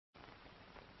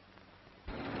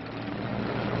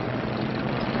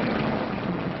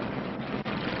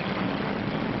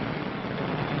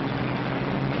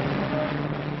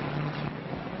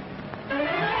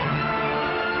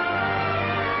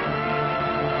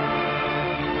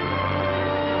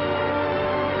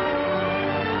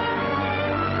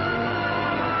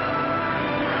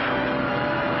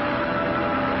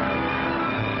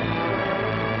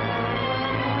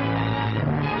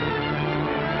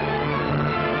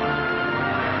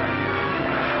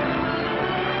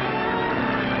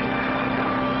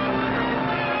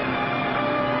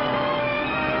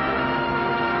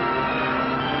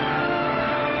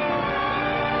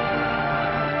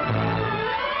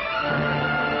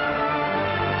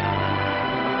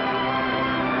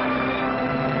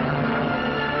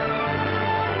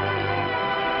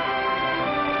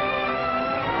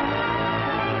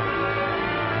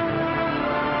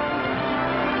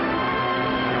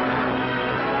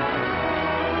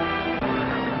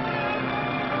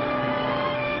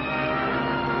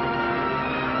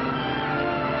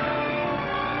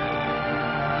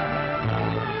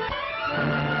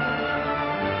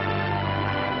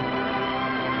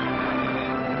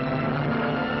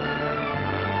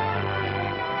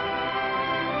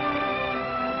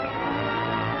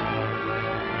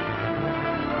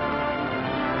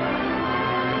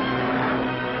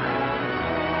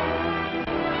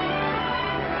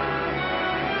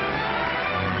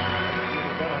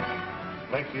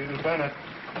Lakeview to Bennett.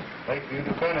 Lakeview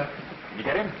to Bennett. You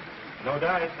get him? No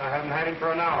dice. I haven't had him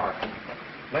for an hour.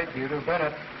 Lakeview to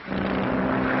Bennett.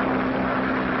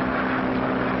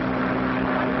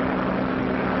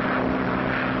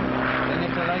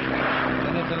 Bennett to Lakeview.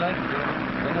 Bennett to Lakeview.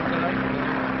 Bennett to Lakeview.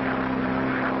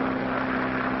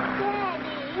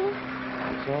 Daddy.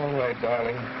 It's all right,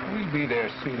 darling. We'll be there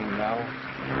soon now.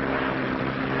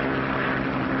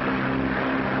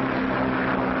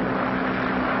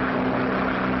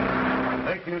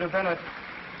 Lakeview to Bennett.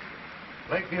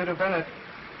 Lakeview to Bennett.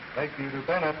 Lakeview to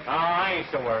Bennett. Oh, I ain't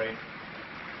so worried.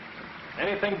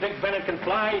 Anything Dick Bennett can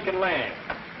fly, he can land.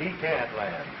 He can't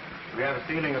land. We have a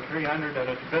ceiling of 300 and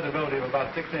a visibility of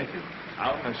about 6 inches.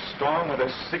 Out in a storm with a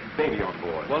sick baby on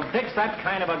board. Well, Dick's that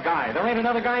kind of a guy. There ain't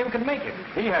another guy who can make it.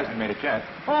 He hasn't made it yet.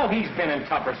 Oh, he's been in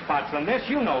tougher spots than this.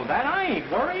 You know that. I ain't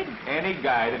worried. Any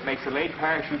guy that makes a late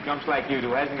parachute jumps like you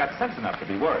do hasn't got sense enough to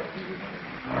be worried.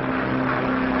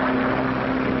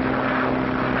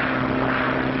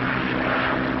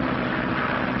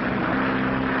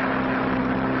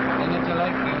 Bennett to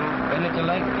Lakeview. Bennett to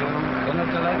Lakeview. Bennett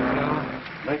to Lakeview.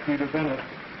 Lakeview to Bennett.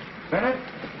 Bennett?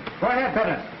 Go ahead,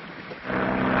 Bennett.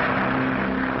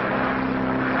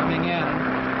 Coming in.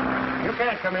 You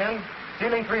can't come in.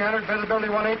 Ceiling 300, visibility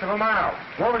 1/8 of a mile.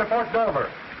 Go over to Fort Dover.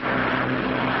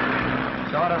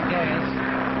 Short of gas.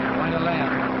 Going to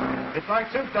land. It's like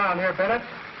soup down here, Bennett.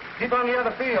 Keep on the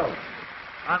other field.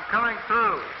 I'm coming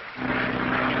through.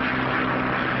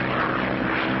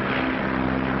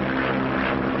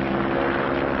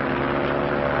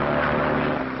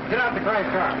 Get out the crank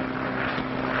car.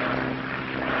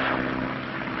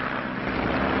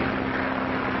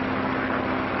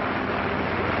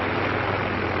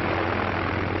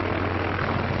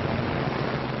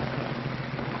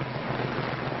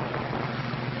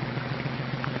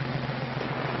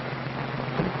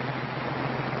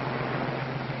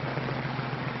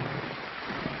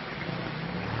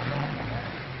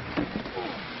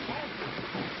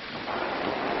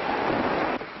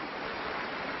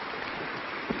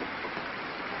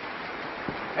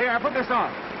 Here, I put this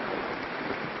on.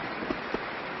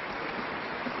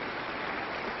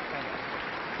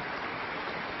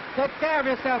 Take care of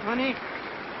yourself, honey.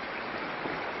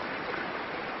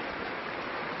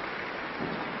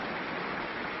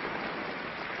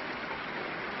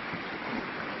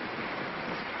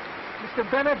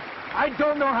 Mr. Bennett, I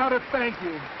don't know how to thank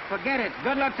you. Forget it.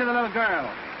 Good luck to the little girl.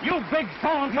 You big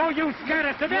so-and-so, you scared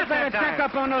us to death. You better check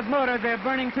up on those motors. They're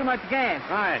burning too much gas.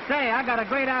 Right. Say, I got a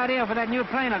great idea for that new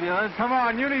plane of yours. Come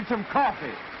on, you need some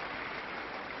coffee.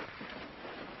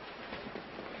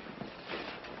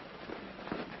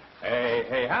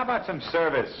 Hey, how about some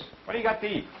service? What do you got to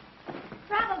eat?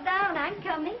 Travel down, I'm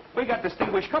coming. We got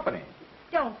distinguished company.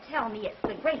 Don't tell me it's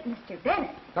the great Mr.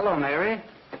 Bennett. Hello, Mary.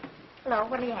 Hello,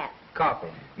 what do you have? Coffee.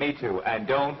 Me too. And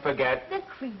don't forget... The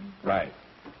cream. Right.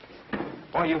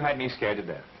 Boy, you had me scared to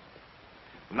death.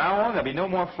 From now on, there'll be no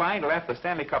more flying till after the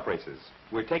Stanley Cup races.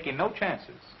 We're taking no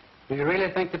chances. Do you really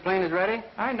think the plane is ready?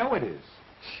 I know it is.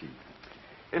 Gee,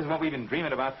 this is what we've been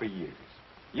dreaming about for years.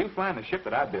 You flying the ship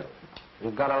that I built.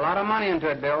 You've got a lot of money into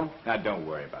it, Bill. Now, don't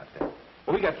worry about that.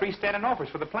 Well, we got 3 standing offers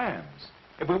for the plans.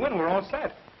 If we win, we're all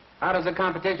set. How does the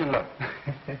competition look?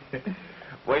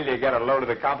 Well, you got a load of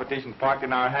the competition parked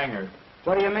in our hangar.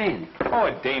 What do you mean? Oh,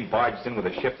 a dame barged in with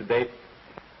a ship today.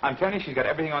 I'm telling you, she's got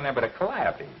everything on there but a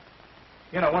calliope.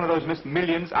 You know, one of those Miss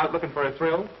Millions out looking for a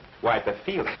thrill? Why, at the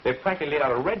field, they've frankly laid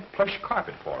out a red plush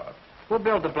carpet for her. Who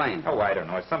built the plane? Oh, I don't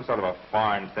know. It's some sort of a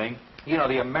foreign thing. You know,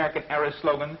 the American era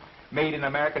slogan, made in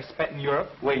America, spent in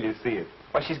Europe. Wait till you see it.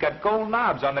 Well, she's got gold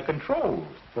knobs on the controls.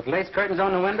 With lace curtains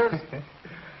on the windows?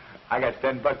 I got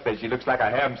 $10 that she looks like a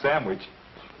ham sandwich.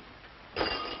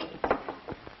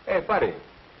 Hey, buddy,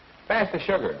 pass the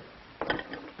sugar.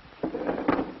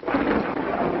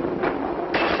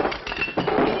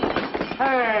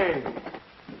 Hey!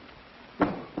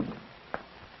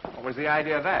 What was the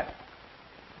idea of that?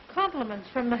 Compliments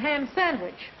from the ham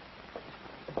sandwich.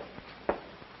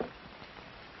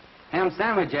 Ham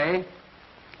sandwich, eh?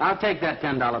 I'll take that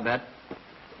 $10 bet.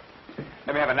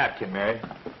 Let me have a napkin, Mary.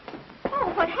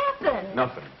 Oh, what happened?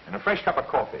 Nothing. And a fresh cup of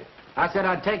coffee. I said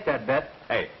I'd take that bet.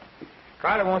 Hey,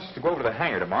 Carter wants us to go over to the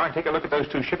hangar tomorrow and take a look at those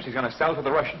 2 ships he's going to sell to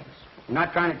the Russians. You're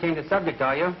not trying to change the subject,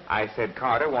 are you? I said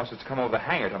Carter wants us to come over to the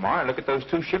hangar tomorrow and look at those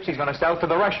 2 ships he's going to sell to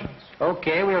the Russians.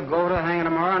 Okay, we'll go over to the hangar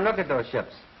tomorrow and look at those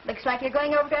ships. Looks like you're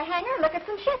going over to a hangar and look at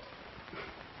some ships.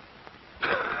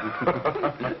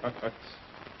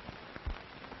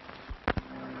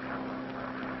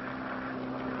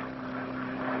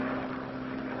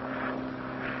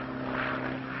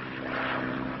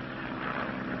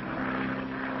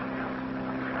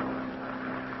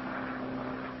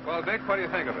 Well, Dick, what do you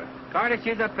think of it? Carter,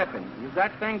 she's a pippin. You've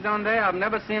got things on there I've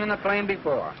never seen in a plane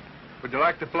before. Would you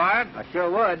like to fly it? I sure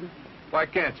would. Why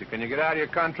can't you? Can you get out of your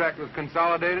contract with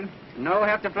Consolidated? No,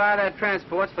 have to fly that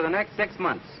transports for the next 6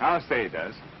 months. I'll say he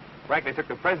does. Frankly, it took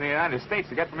the President of the United States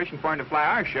to get permission for him to fly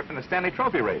our ship in the Stanley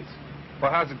Trophy race.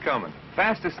 Well, how's it coming?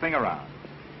 Fastest thing around.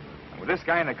 And with this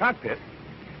guy in the cockpit,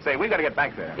 say, we got to get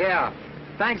back there. Yeah.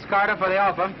 Thanks, Carter, for the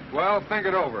offer. Well, think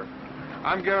it over.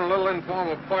 I'm giving a little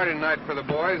informal party tonight for the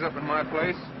boys up in my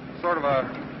place. Sort of a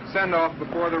send-off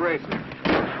before the races.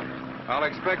 I'll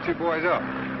expect you boys up.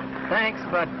 Thanks,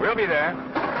 but... We'll be there.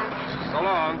 So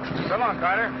long. So long,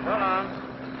 Carter. So long.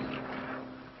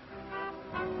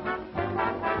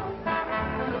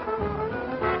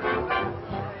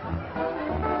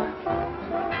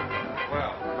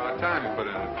 Well, about time you put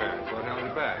in an appearance. What held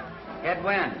you back? Get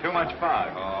when? Too much fog.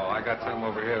 Oh, I got something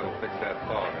over here that'll fix that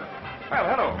fog up. Well,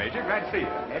 hello, Major. Glad to see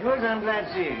you. Edwards, I'm glad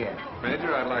to see you again.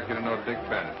 Major, I'd like you to know Dick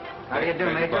Bennett. How do you do,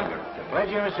 Major? Butler. It's a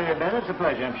pleasure, Mr. Bennett. It's a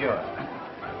pleasure, I'm sure.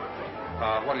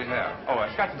 What do you have? Oh,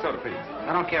 scotch and soda, please.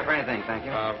 I don't care for anything, thank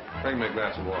you. Bring me a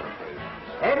glass of water, please.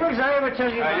 Edwards, I ever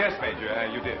tell you... Yes, Major,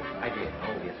 you did. I did.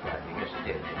 Oh, yes, right. Yes, I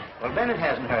did. Well, Bennett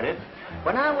hasn't heard it.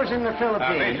 When I was in the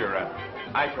Philippines... Major,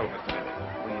 I told Mr. Bennett.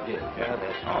 Oh, you did? Yeah. Well,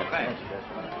 that's... Oh, thanks. That's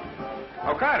right.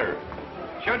 Oh, Carter,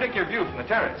 show Dick your view from the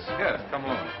terrace. Yes, come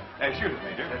along. Shoot it,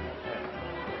 Major.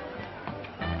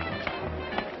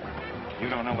 You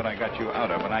don't know what I got you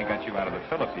out of when I got you out of the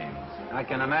Philippines. I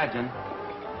can imagine.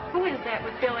 Who is that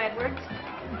with Bill Edwards?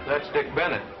 That's Dick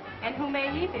Bennett. And who may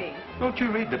he be? Don't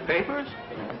you read the papers?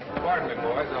 Pardon me,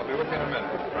 boys. I'll be with you in a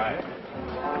minute. Right.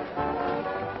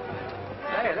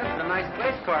 Hey, this is a nice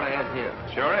place Carter has here.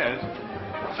 Sure is.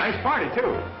 Nice party,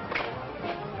 too.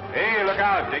 Hey, look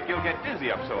out, Dick. You'll get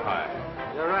dizzy up so high.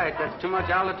 You're right. That's too much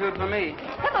altitude for me.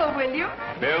 Hello, William.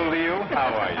 Bill to you.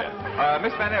 How are you?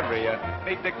 Miss Van Every,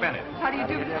 meet Dick Bennett. How do you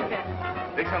do, Mr.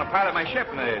 Bennett? Dick's going to pilot my ship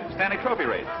in the Stanley Trophy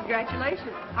race.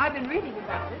 Congratulations. I've been reading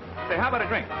about it. Say, how about a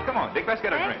drink? Come on, Dick, let's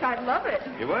get a Thanks, drink. I'd love it.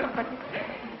 You would?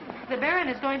 The Baron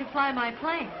is going to fly my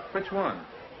plane Which one?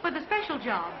 for the special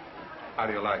job. How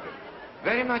do you like it?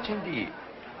 Very much indeed.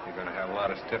 You're going to have a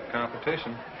lot of stiff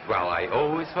competition. Well, I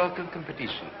always welcome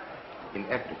competition in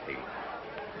everything.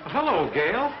 Hello,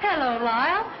 Gail. Hello,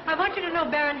 Lyle. I want you to know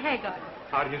Baron Haggard.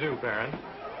 How do you do, Baron?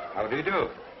 How do you do?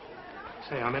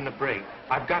 Say, I'm in the break.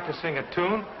 I've got to sing a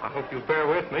tune. I hope you'll bear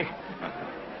with me.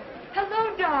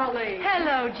 Hello, darling.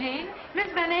 Hello, Jean. Miss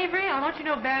Van Avery, I want you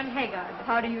to know Baron Haggard.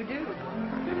 How do you do?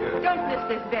 Don't miss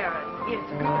this Baron.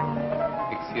 It's good.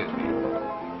 Excuse me.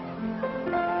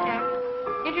 Jack,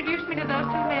 introduce me to those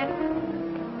two men.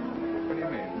 What do you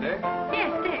mean, Dick?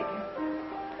 Yes, Dick.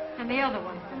 And the other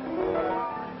one.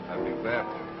 I'd be glad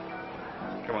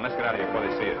to. Come on, let's get out of here before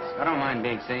they see us. I don't mind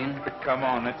being seen. Come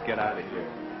on, let's get out of here.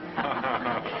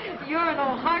 You're an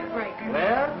old heartbreaker.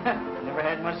 Well, never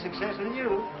had much success with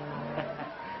you.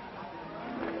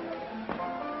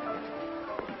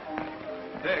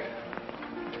 Dick.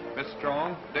 Miss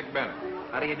Strong, Dick Bennett.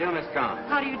 How do you do, Miss Strong?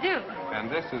 How do you do? And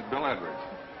this is Bill Edwards.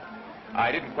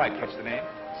 I didn't quite catch the name.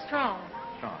 Strong.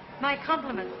 Strong. My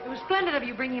compliments. It was splendid of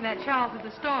you bringing that child through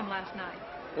the storm last night.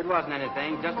 It wasn't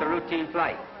anything, just a routine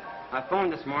flight. I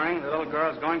phoned this morning. The little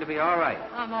girl's going to be all right.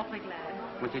 I'm awfully glad.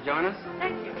 Won't you join us?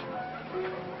 Thank you.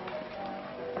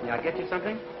 Yeah, I'll get you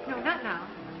something? No, not now.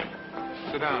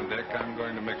 Sit down, Dick. I'm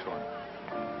going to mix one.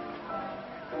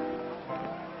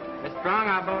 Miss Strong,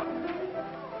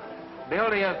 Bill,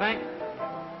 do you think?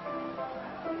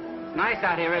 It's nice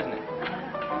out here, isn't it?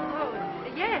 Oh,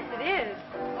 yes, it is.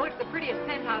 Oh, it's the prettiest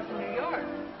penthouse in New York.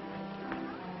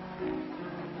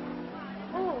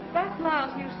 Oh, that's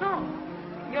Lyle's new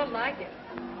song. You'll like it.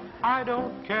 I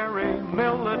don't carry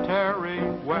military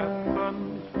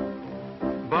weapons,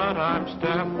 but I'm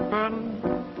stepping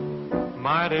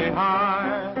mighty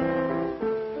high.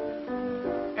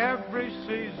 Every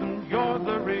season you're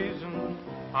the reason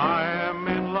I am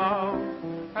in love,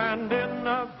 and in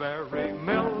a very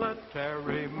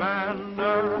military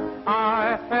manner.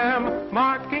 I am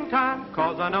marking time,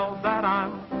 'cause I know that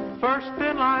I'm first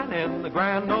in line in the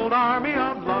grand old army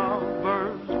of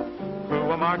lovers who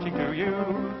are marching to you.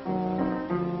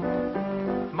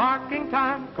 Marking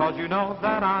time, 'cause you know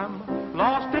that I'm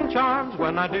lost in charms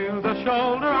when I do the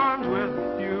shoulder arms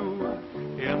with you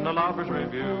in the Lover's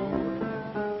Review.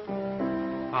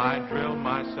 I drill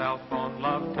myself on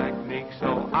love technique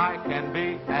so I can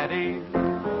be at ease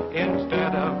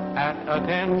instead of at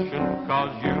attention, 'cause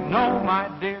you know, my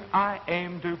dear, I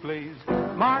aim to please.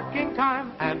 Marking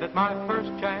time, and at my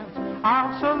first chance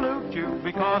I'll salute you,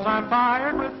 because I'm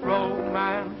fired with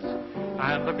romance.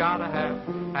 And I've gotta have,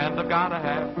 and I've gotta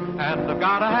have, and I've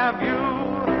gotta have you.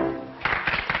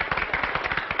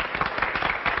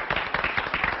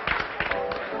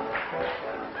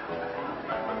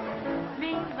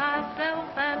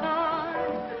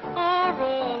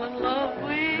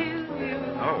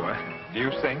 You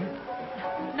sing?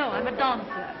 No, I'm a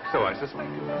dancer. So I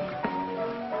suspected.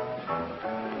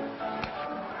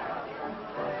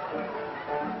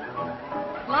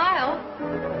 Lyle,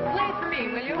 play it for me,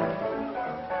 will you?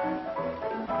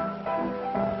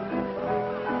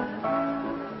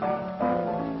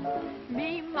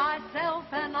 Me, myself,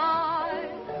 and I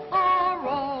are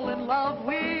all in love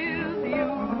with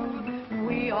you.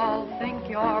 We all think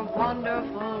you're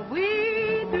wonderful,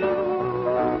 we do.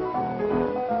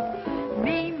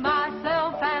 Me,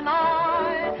 myself, and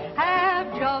I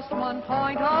have just one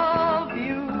point of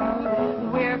view.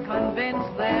 We're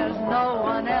convinced there's no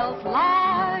one else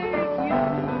like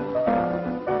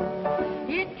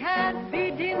you. It can't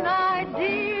be denied,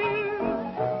 dear.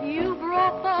 You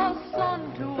brought the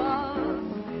sun to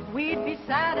us. We'd be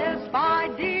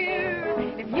satisfied, dear,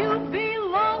 if you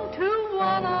belong to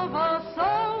one of us.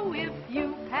 So if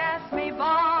you pass me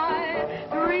by,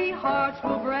 3 hearts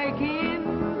will break in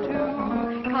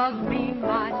two. 'Cause me,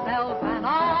 myself, and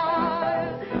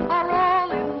I are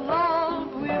all in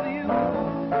love with you.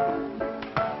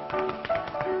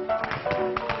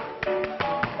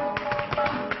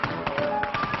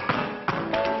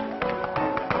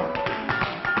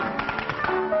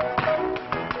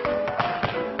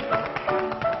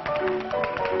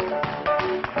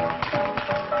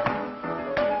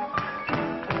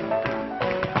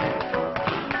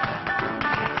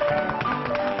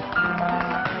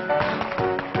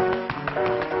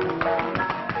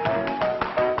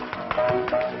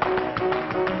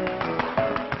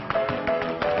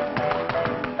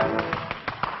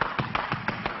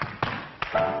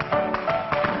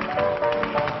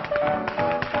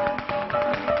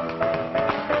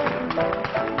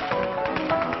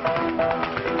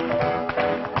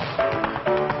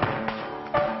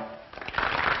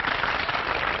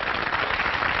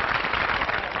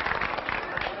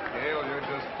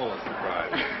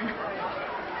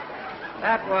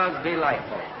 That was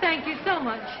delightful. Thank you so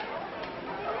much.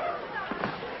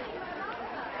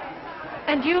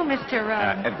 And you, Mr.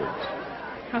 Edwards.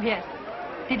 Oh, yes.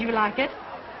 Did you like it?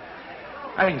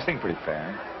 I think you sing pretty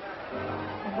fair.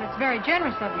 Well, that's very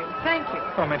generous of you. Thank you.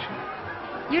 Don't mention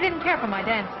it. You didn't care for my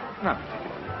dancing. Not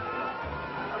particularly.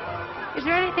 Is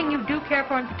there anything you do care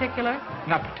for in particular?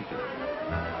 Not particularly.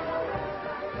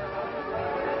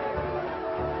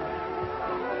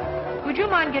 Would you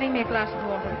mind getting me a glass of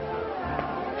water?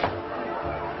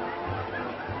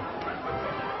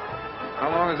 How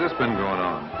long has this been going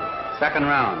on? Second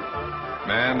round.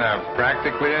 Man, they're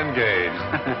practically engaged.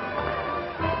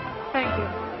 Thank you.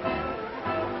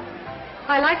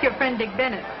 I like your friend Dick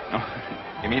Bennett. Oh,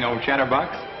 you mean old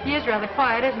Chatterbox? He is rather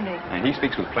quiet, isn't he? And he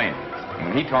speaks with plainness. And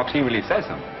when he talks, he really says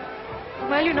something.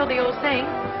 Well, you know the old saying,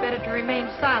 it's better to remain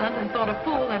silent and thought a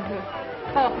fool than to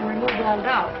talk and remove all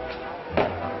doubt.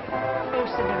 Oh,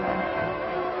 sit down.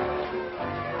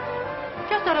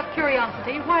 Just out of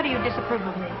curiosity, why do you disapprove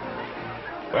of me?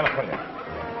 Well, I'll tell you.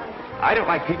 I don't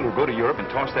like people who go to Europe and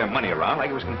toss their money around like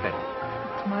it was confetti.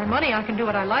 It's my money. I can do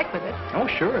what I like with it. Oh,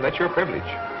 sure, that's your privilege.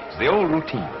 It's the old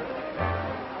routine.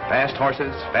 Fast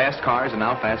horses, fast cars, and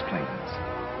now fast planes.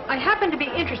 I happen to be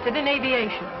interested in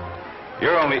aviation.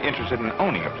 You're only interested in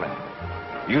owning a plane.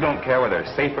 You don't care whether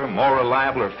it's safer, more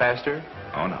reliable, or faster.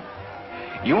 Oh, no.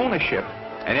 You own a ship,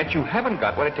 and yet you haven't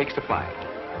got what it takes to fly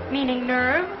it. Meaning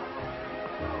nerve?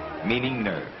 Meaning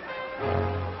nerve.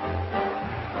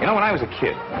 You know, when I was a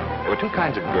kid, there were 2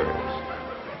 kinds of girls.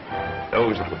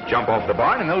 Those that would jump off the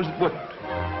barn and those that wouldn't.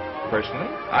 Personally,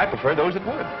 I prefer those that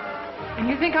would. And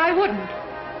you think I wouldn't?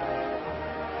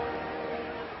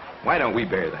 Why don't we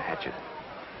bury the hatchet?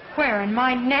 Where, in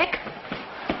my neck?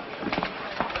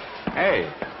 Hey,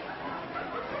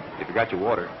 you forgot your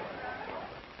water.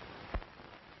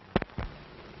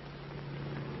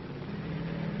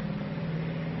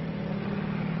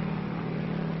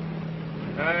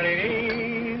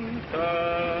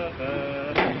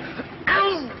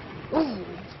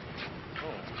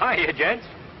 Hiya, gents.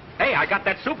 Hey, I got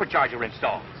that supercharger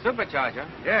installed. Supercharger?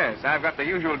 Yes, I've got the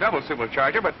usual double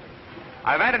supercharger, but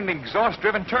I've added an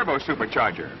exhaust-driven turbo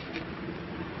supercharger.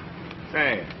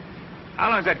 Say, how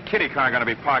long is that kiddie car going to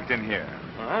be parked in here?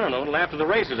 Well, I don't know, until after the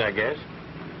races, I guess.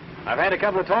 I've had a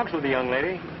couple of talks with the young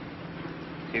lady.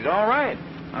 She's all right.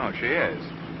 Oh, she is.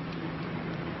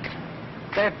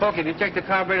 Say, Pokey, did you check the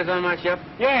carburetors on my ship?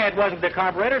 Yeah, it wasn't the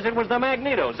carburetors, it was the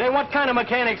magnetos. Say, what kind of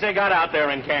mechanics they got out there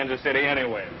in Kansas City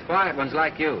anyway? Quiet ones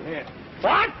like you. Yeah.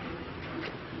 What?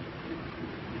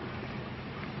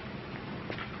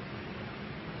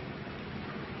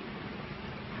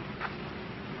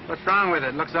 What's wrong with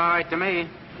it? Looks all right to me.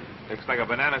 Looks like a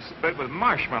banana split with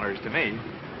marshmallows to me.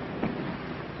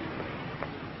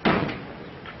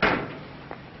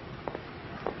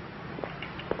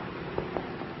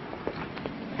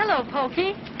 Hello,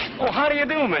 Pokey. Oh, how do you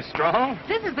do, Miss Strong?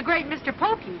 This is the great Mr.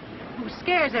 Pokey, who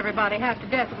scares everybody half to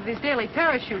death with his daily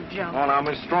parachute jump. Oh, now,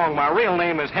 Miss Strong, my real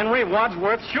name is Henry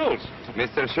Wadsworth Schultz.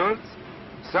 Mr. Schultz,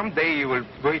 someday you will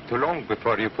wait too long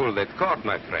before you pull that cord,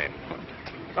 my friend.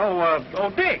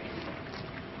 Oh, Dick.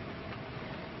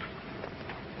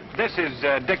 This is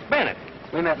Dick Bennett.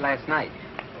 We met last night.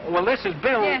 Well, this is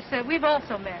Bill. Yes, we've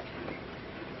also met.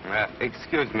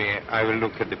 Excuse me, I will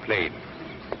look at the plane.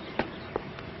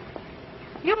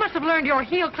 You must have learned your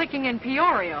heel clicking in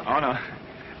Peoria. Oh, no.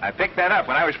 I picked that up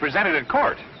when I was presented at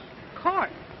court.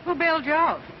 Court? Who bailed you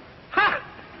out? Ha!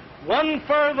 One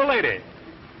for the lady.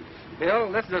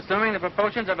 Bill, this is assuming the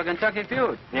proportions of a Kentucky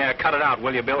feud. Yeah, cut it out,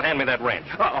 will you, Bill? Hand me that wrench.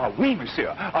 Oui,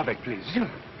 monsieur. Avec plaisir.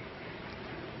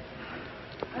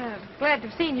 Glad to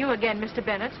have seen you again, Mr.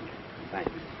 Bennett.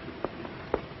 Thanks.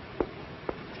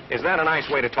 Is that a nice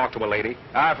way to talk to a lady?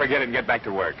 Forget it and get back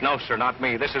to work. No, sir, not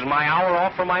me. This is my hour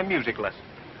off for my music lesson.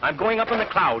 I'm going up in the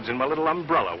clouds in my little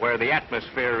umbrella where the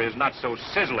atmosphere is not so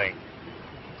sizzling.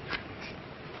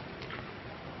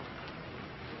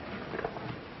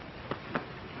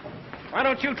 Why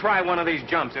don't you try one of these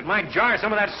jumps? It might jar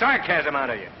some of that sarcasm out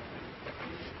of you.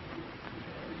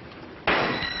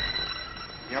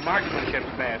 Your marksmanship's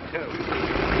bad, too.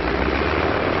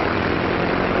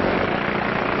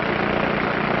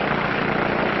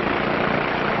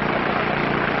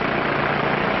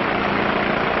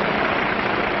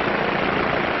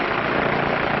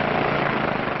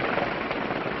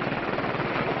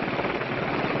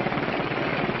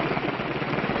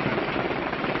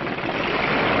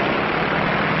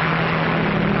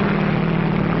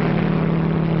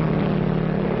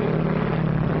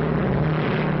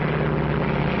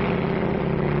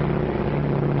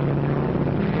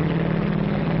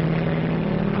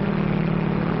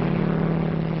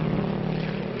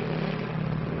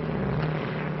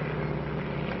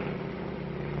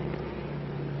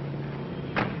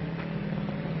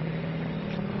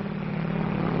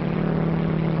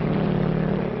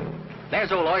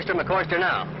 There's old Oyster McCoyster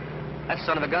now. That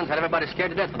son of a gun's had everybody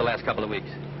scared to death for the last couple of weeks.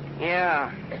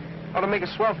 Yeah. Ought to make a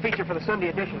swell feature for the Sunday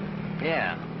edition.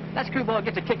 Yeah. That screwball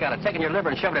gets a kick out of taking your liver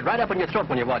and shoving it right up in your throat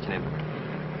when you're watching him.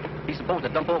 He's supposed to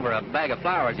dump over a bag of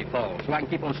flour as he falls, so I can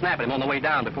keep on snapping him on the way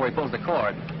down before he pulls the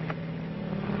cord.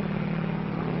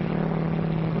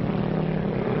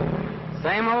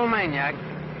 Same old maniac.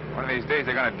 One of these days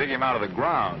they're going to dig him out of the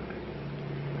ground.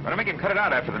 Going to make him cut it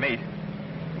out after the meet.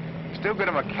 He's still good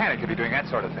a mechanic to be doing that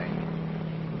sort of thing.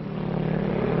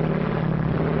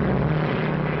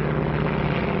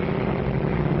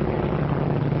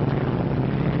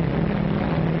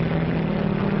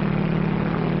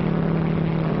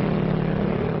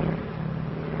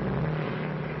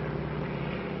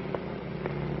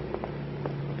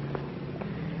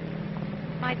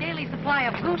 My daily supply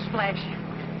of goose flesh.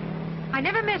 I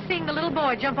never miss seeing the little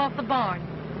boy jump off the barn.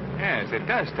 Yes, it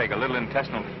does take a little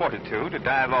intestinal fortitude to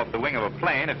dive off the wing of a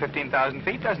plane at 15,000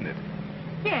 feet, doesn't it?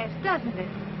 Yes, doesn't it?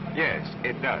 Yes,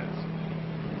 it does.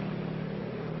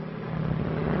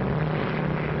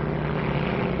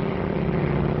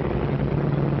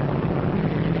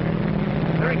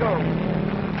 There he goes.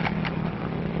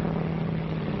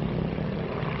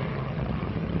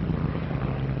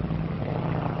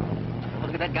 Oh,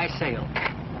 look at that guy sail.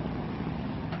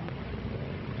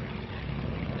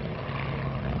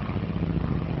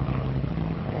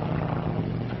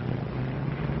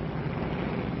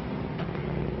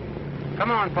 Come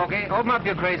on, Pokey. Open up,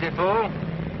 you crazy fool.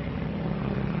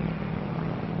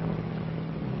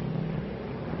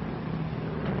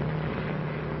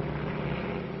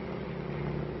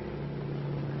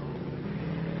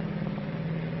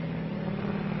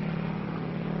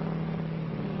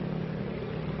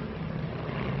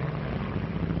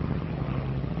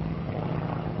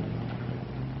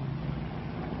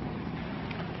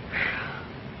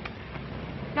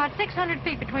 Not 600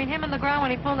 feet between him and the ground when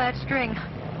he pulled that string.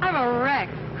 I'm a wreck.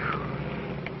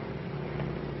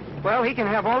 Well, he can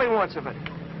have all he wants of it.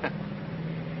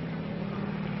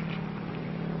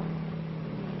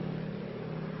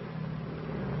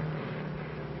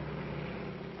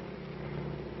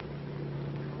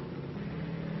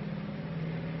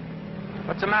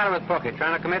 What's the matter with Pokey?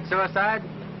 Trying to commit suicide?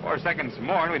 4 seconds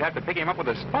more and we'd have to pick him up with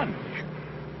a sponge.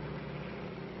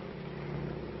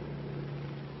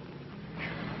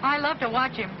 I love to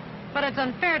watch him, but it's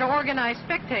unfair to organized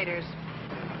spectators.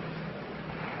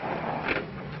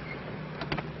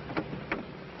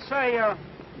 Say,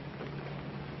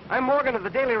 I'm Morgan of the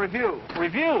Daily Review.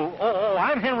 Review? Oh,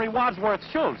 I'm Henry Wadsworth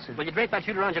Schultz. Will you drape that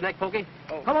shoot around your neck, Pokey?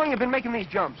 How long you been making these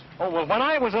jumps? Oh, well, when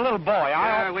I was a little boy,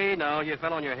 Yeah, we know. You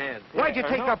fell on your head. Why'd you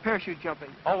take up parachute jumping?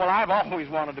 Oh, well, I've always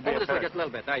wanted to be Over a this way parachute. just a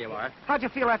little bit. There you are. How'd you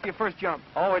feel after your first jump?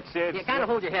 Oh, it's... You kind of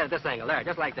hold your head at this angle. There,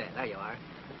 just like that. There you are.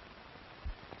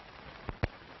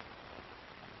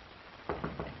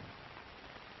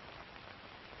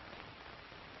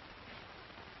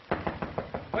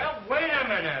 Well, wait a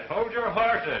minute. Hold your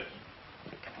horses.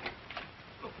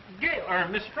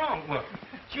 Miss Strong. Well,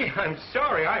 gee, I'm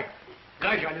sorry.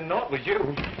 Gosh, I didn't know it was you.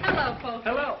 Hello, folks.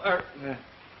 Hello.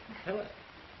 Hello.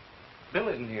 Bill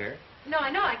isn't here. No, I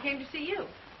know. I came to see you.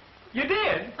 You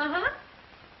did? Uh-huh.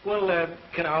 Well,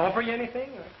 can I offer you anything?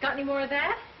 Got any more of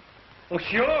that? Oh,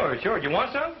 sure. Do you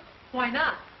want some? Why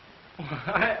not?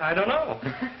 I don't know.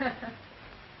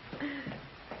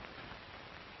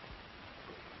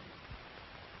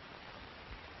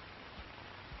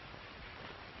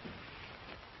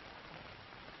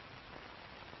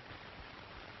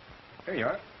 Here you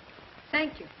are.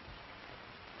 Thank you.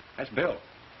 That's Bill.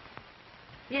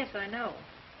 Yes, I know.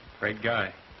 Great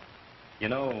guy. You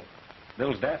know,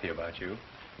 Bill's daffy about you.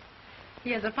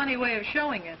 He has a funny way of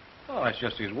showing it. Oh, that's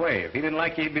just his way. If he didn't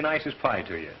like you, he'd be nice as pie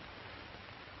to you.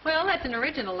 Well, that's an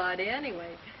original idea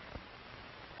anyway.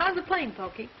 How's the plane,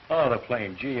 Pokey? Oh, the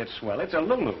plane. Gee, it's swell. It's a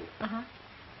Lulu. Uh-huh.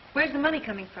 Where's the money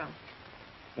coming from?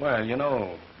 Well, you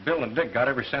know, Bill and Dick got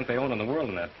every cent they own in the world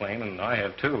in that plane, and I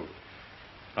have too.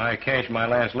 I cashed my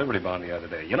last Liberty Bond the other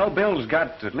day. You know, Bill's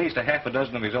got at least a half a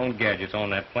dozen of his own gadgets on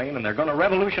that plane, and they're going to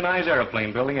revolutionize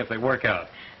airplane building if they work out.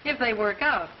 If they work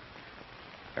out.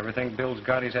 Everything Bill's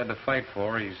got he's had to fight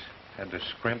for. He's had to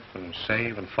scrimp and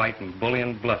save and fight and bully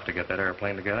and bluff to get that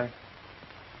airplane together.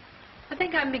 I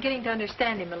think I'm beginning to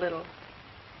understand him a little.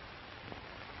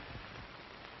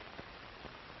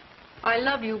 I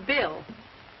love you, Bill.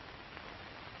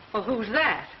 Well, who's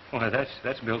that? Well,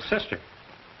 that's Bill's sister.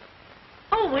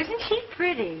 Oh, isn't she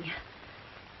pretty?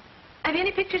 Have you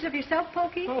any pictures of yourself,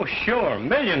 Pokey? Oh, sure.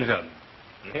 Millions of them.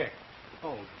 Here.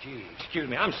 Oh, gee, excuse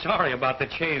me. I'm sorry about the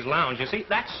chaise lounge. You see,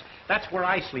 that's where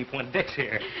I sleep when Dick's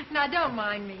here. Now, don't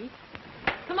mind me.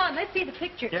 Come on, let's see the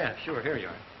pictures. Yeah, sure. Here you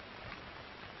are.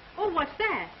 Oh, what's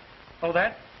that? Oh,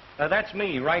 that's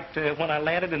me, right when I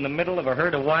landed in the middle of a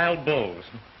herd of wild bulls.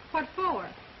 What for?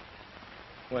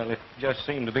 Well, it just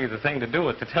seemed to be the thing to do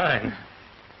at the time.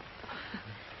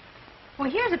 Well,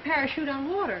 here's a parachute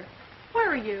on water. Where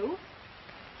are you?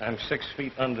 I'm 6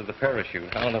 feet under the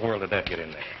parachute. How in the world did that get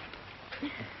in there?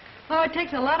 Oh, it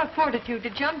takes a lot of fortitude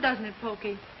to jump, doesn't it,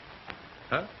 Pokey?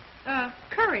 Huh?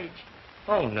 Courage.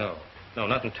 Oh, no. No,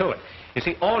 nothing to it. You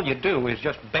see, all you do is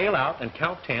just bail out and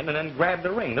count 10 and then grab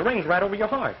the ring. The ring's right over your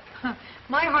heart.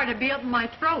 My heart would be up in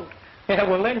my throat. Yeah,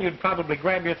 well, then you'd probably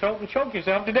grab your throat and choke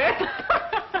yourself to death.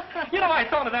 You know, I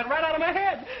thought of that right out of my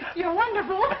head. You're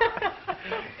wonderful.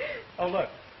 Oh, look.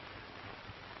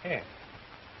 Here.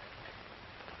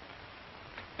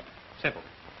 Simple.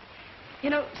 You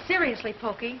know, seriously,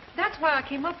 Pokey, that's why I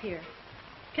came up here.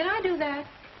 Can I do that?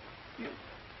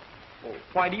 Well,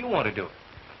 why do you want to do it?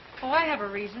 Oh, I have a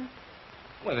reason.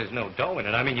 Well, there's no dough in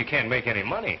it. I mean, you can't make any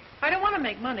money. I don't want to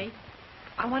make money.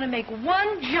 I want to make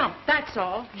one jump, that's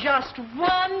all. Just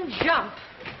one jump.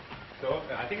 So,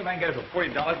 I think if I can get it for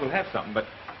 $40, we'll have something, but...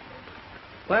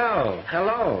 Well,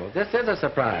 hello. This is a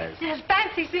surprise. Yes,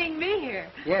 fancy seeing me here.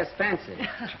 Yes, fancy. Did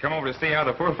you come over to see how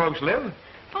the poor folks live?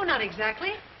 Oh, not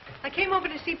exactly. I came over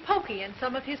to see Pokey and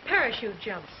some of his parachute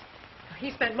jumps.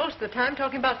 He spent most of the time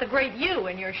talking about the great you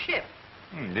and your ship.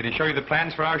 Did he show you the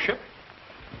plans for our ship?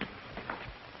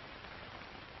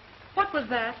 What was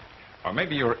that? Or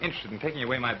maybe you were interested in taking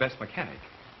away my best mechanic.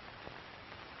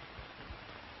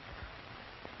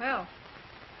 Well,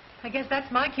 I guess that's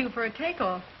my cue for a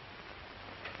takeoff.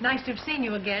 Nice to have seen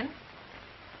you again.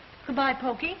 Goodbye,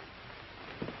 Pokey.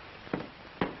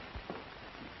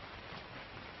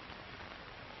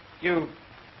 You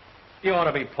ought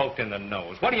to be poked in the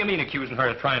nose. What do you mean accusing her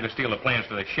of trying to steal the plans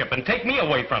for the ship and take me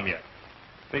away from you?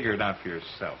 Figure it out for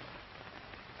yourself.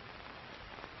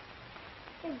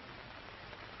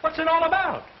 What's it all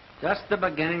about? Just the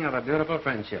beginning of a beautiful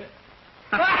friendship.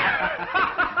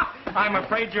 I'm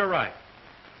afraid you're right.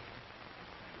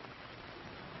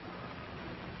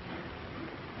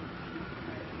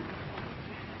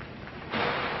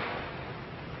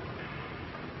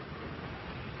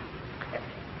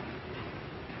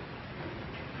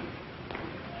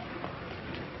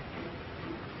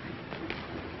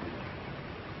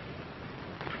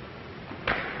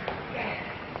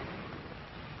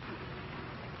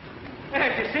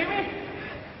 Did you see me?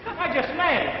 I just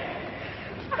landed.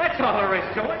 That's all there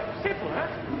is to it. Simple, huh?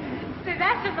 Say,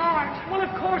 that's an art. Well, of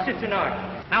course it's an art.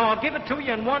 Now, I'll give it to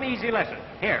you in one easy lesson.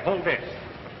 Here, hold this.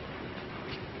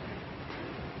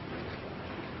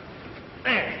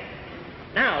 There.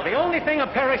 Now, the only thing a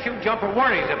parachute jumper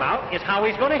worries about is how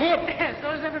he's going to hit.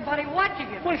 So is everybody watching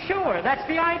him. Well, sure, that's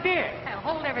the idea. Now,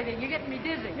 hold everything. You're getting me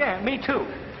dizzy. Yeah, me too.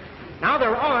 Now,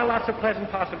 there are lots of pleasant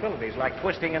possibilities, like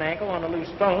twisting an ankle on a loose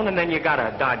stone, and then you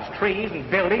gotta dodge trees and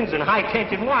buildings and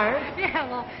high-tension wires. Yeah,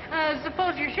 well,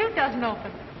 suppose your chute doesn't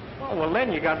open. Oh, well,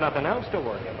 then you got nothing else to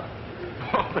worry about.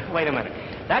 Oh, but wait a minute.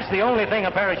 That's the only thing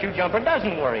a parachute jumper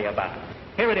doesn't worry about.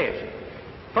 Here it is.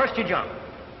 First you jump.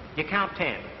 You count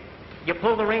 10. You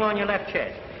pull the ring on your left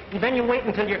chest. And then you wait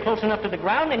until you're close enough to the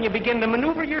ground and you begin to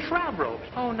maneuver your shroud ropes.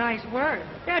 Oh, nice word.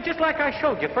 Yeah, just like I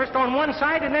showed you. First on one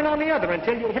side and then on the other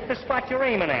until you hit the spot you're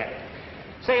aiming at.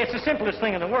 Say, it's the simplest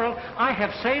thing in the world. I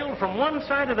have sailed from one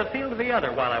side of the field to the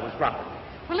other while I was dropping.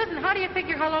 Well, listen, how do you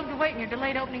figure how long to wait in your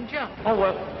delayed opening jump? Oh,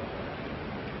 well.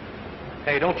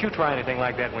 Hey, don't you try anything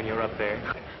like that when you're up there.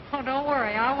 Oh, don't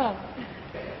worry, I won't.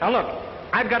 Now, look,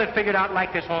 I've got it figured out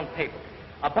like this on paper.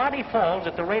 A body falls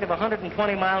at the rate of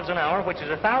 120 miles an hour, which is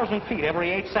 1,000 feet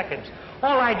every 8 seconds.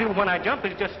 All I do when I jump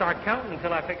is just start counting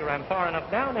until I figure I'm far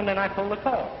enough down, and then I pull the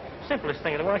cord. Simplest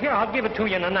thing in the world. Here, I'll give it to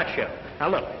you in a nutshell. Now,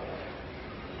 look.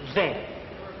 Zing.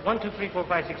 1, 2, 3, 4,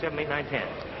 5, 6, 7, 8, 9, 10.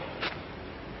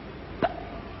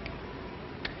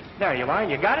 There you are.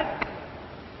 You got it?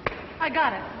 I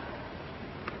got it.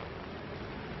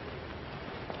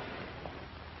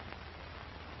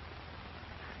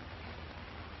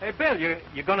 Hey, Bill,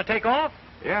 you going to take off?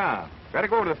 Yeah. Better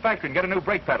go to the factory and get a new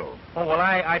brake pedal. Oh, well,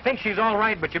 I think she's all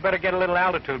right, but you better get a little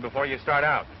altitude before you start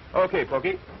out. Okay,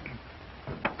 Pokey.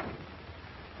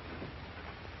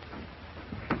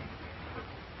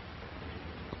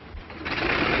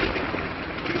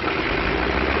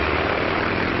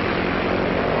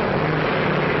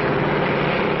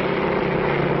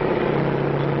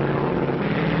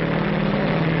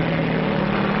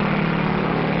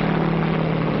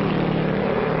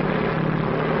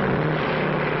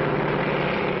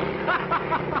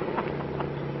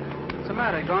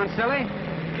 Going silly?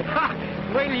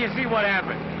 Wait till you see what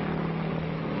happens.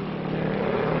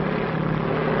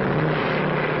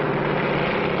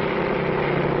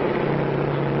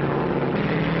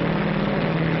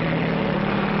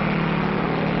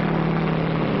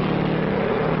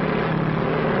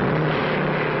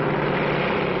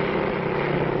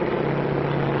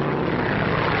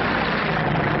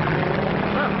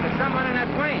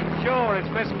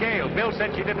 Bill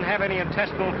said she didn't have any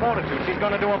intestinal fortitude. She's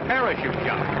going to do a parachute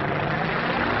jump.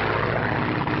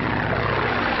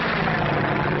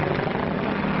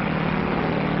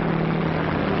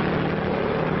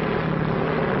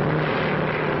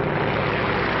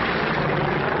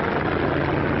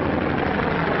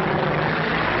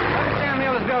 What the damn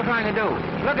hell is Bill trying to do?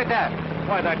 Look at that.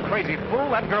 Why, that crazy fool,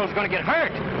 that girl's going to get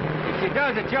hurt. If she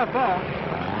does, it's your fault.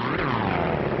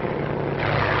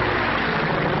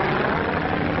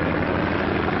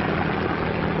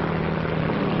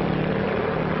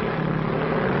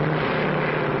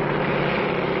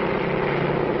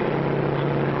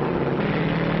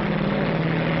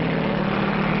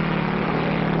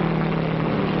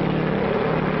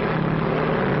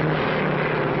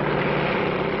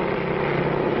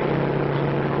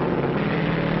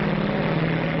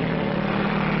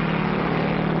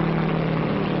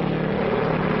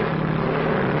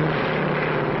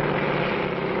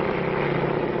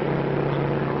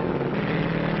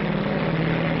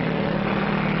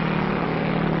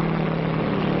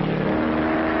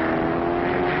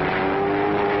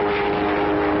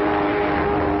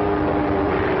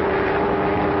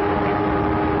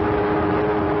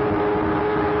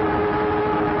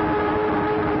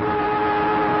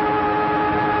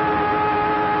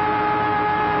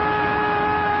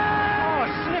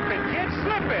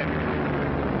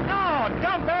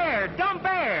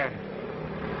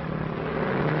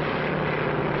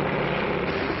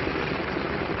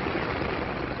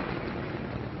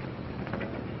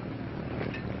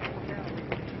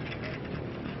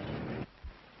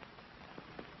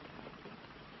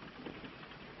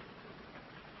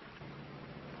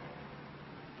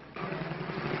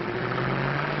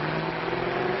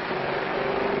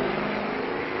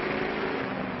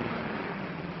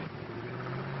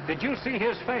 Did you see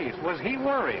his face? Was he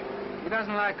worried? He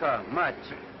doesn't like her much.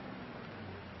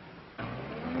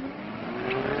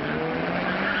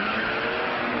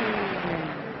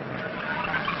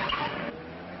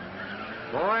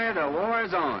 Boy, the war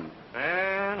is on.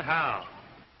 And how?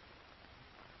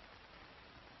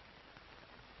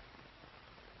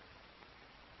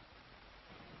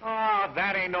 Oh,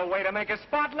 that ain't no way to make a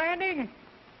spot landing.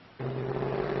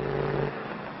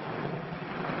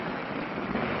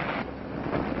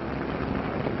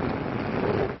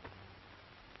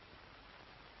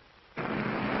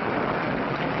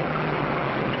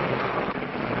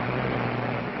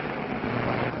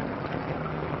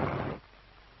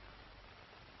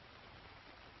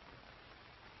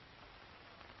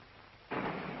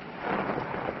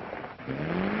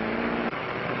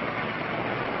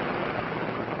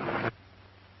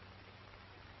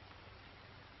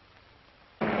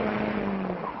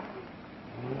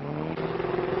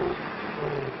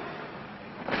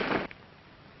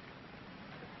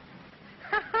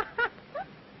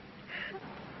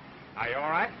 Are you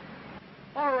all right?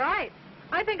 All right.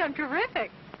 I think I'm terrific.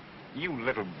 You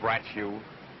little brat, you.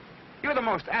 You're the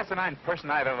most asinine person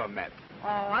I've ever met. Oh,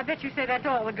 I bet you say that to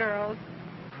all the girls.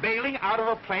 Bailing out of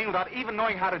a plane without even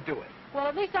knowing how to do it. Well,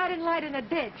 at least I didn't light in a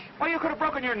ditch. Well, you could have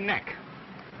broken your neck.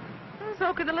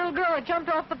 So could the little girl that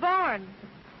jumped off the barn.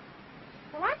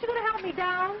 Well, aren't you going to help me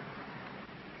down?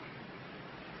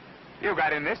 You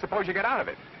got in this. Suppose you get out of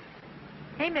it.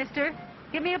 Hey, mister,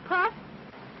 give me a puff.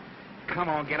 Come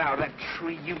on, get out of that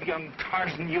tree, you young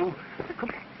Tarzan, you. Come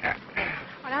on.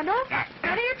 Well, now, no,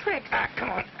 none of your tricks. Come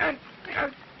on.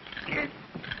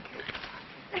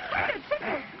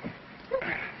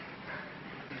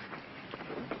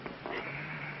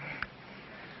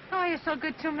 Oh, you're so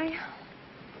good to me.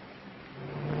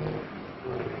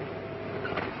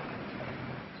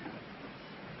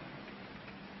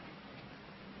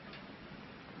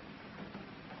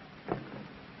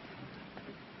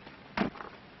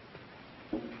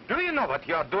 Do you know what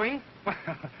you're doing?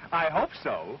 I hope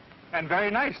so. And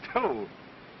very nice, too.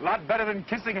 A lot better than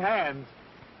kissing hands.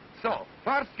 So,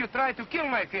 first you tried to kill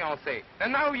my fiancée,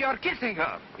 and now you're kissing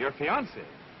her. Your fiancée?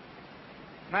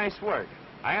 Nice work.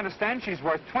 I understand she's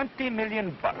worth $20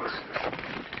 million.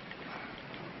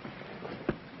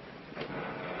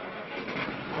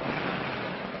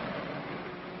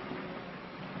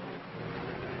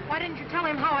 Why didn't you tell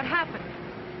him how it happened?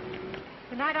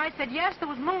 The night I said yes, there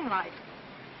was moonlight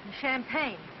and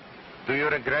champagne. Do you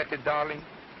regret it, darling?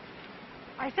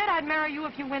 I said I'd marry you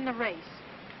if you win the race.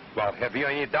 Well, have you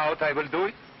any doubt I will do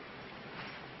it?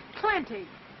 Plenty.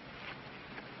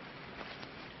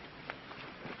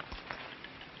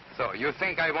 So, you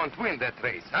think I won't win that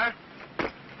race, huh? And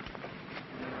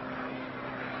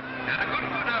a good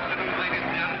afternoon, ladies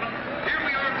and gentlemen. Here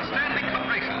we are at the Stanley Cup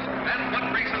races, and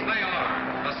what races they are.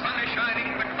 The sun is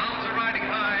shining, the clouds are riding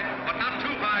high, but not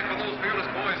too high for those fearless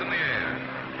boys in the air.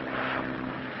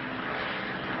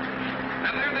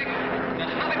 And there they go, the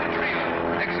Hollywood trio,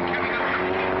 executing a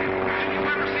triple loop. Did you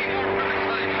ever see more perfect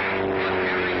timing? But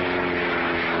here is three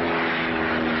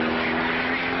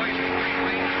voices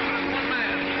playing as good as one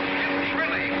man. It's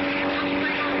really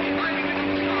something flying into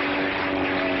the stars.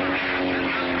 And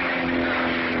now here they go.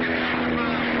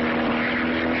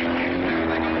 There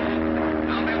they go.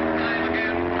 Now they'll climb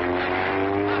again.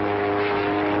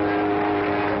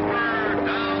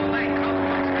 Down they come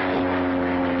once more.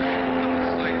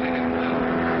 Slightly down.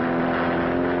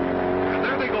 And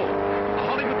there they go. The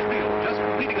Hollywood trio just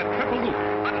completing a triple loop.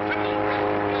 A triple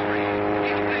round glory.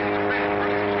 Each taking a brand for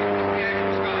its moment to the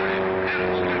actual sky. And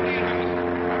what will be induced?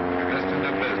 Just in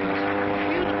their business.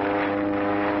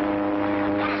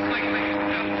 What a sight, ladies and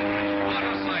gentlemen. What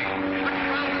a sight. The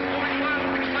crowd is going wild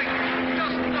with excitement.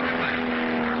 Just look at that.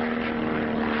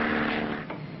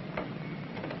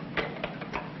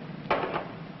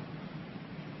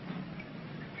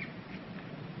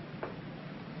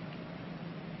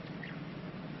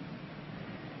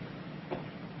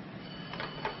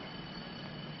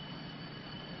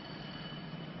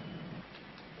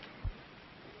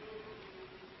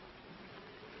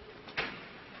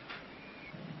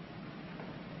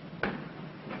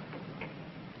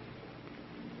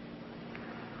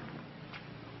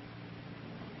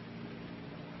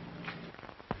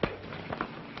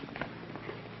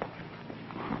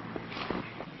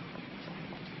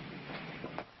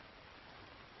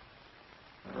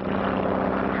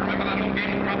 Remember that old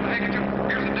game of drop the handkerchief?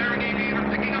 Here's a daring aviator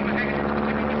picking up the handkerchief at the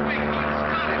tip of his wing. It's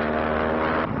got it.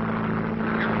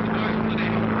 Here come the boys from the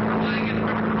Navy. Flying in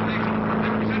perfect coordination. They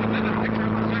present a vivid picture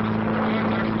of the service which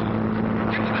joins our soul.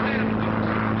 Give them a hand, folks.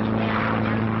 For the war of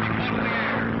others will be fought in the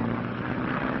air.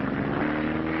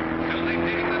 Still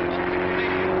maintaining that ultimate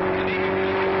coordination, the Navy will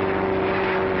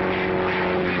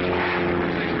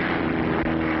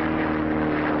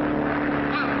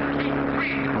One, two,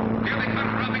 three. Here they come,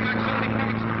 dropping like so many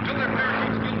bullets till their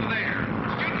parachutes fill with air.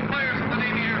 Student flyers of the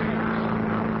Navy Air Force.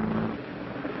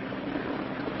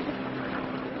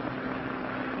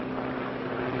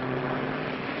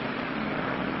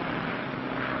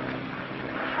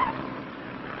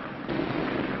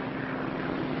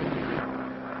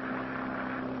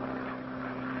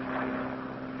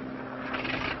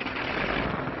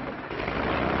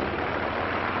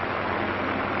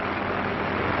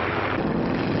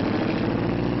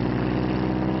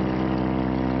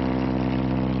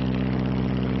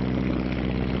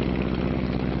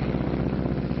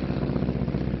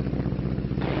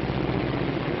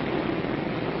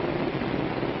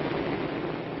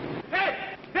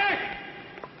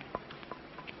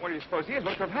 What do you suppose he is?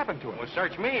 What could have happened to him? Well,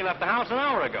 search me. He left the house an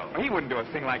hour ago. He wouldn't do a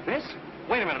thing like this.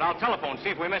 Wait a minute. I'll telephone, see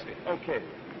if we missed it. Okay.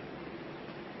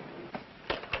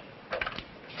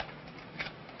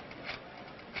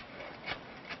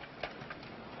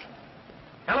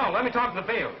 call. Let me talk to the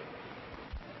field.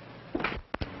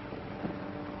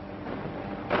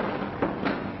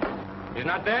 He's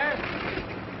not there?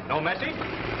 No message?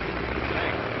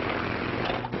 Thanks.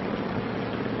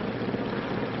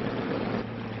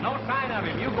 No sign of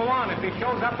him. You go on. If he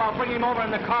shows up, I'll bring him over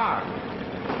in the car.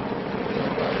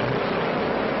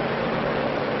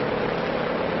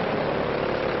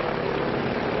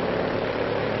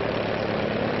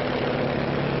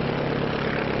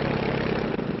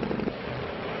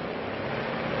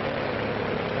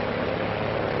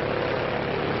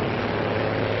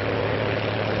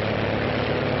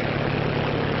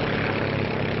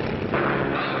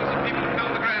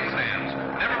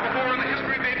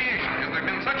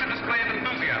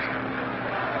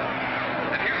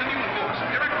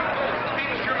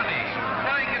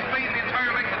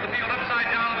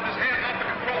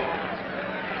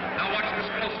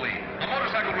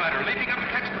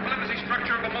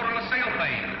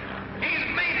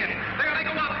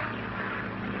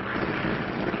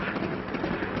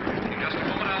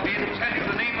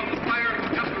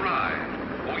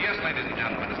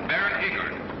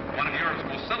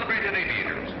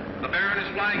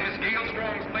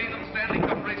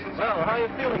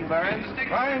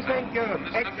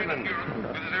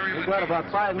 We've got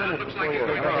about 5 minutes before you get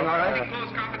everything all right.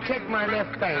 Check my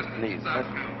left bank, please.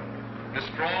 This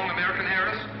strong American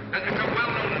Harris has become well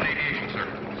known in aviation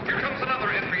circles. Here comes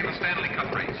another entry in the Stanley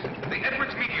Cup race. The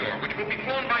Edwards Meteor, which will be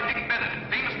flown by Dick Bennett,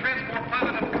 famous transport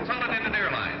pilot of Consolidated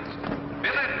Airlines.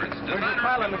 Bill Edwards, designer... Where's the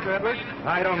pilot, Mr. Edwards?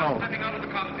 I don't know. ...stepping out of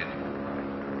the cockpit.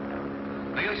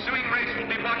 The ensuing race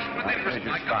will be watched with interest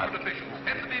by government officials,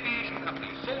 heads of aviation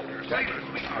companies, soldiers, sailors,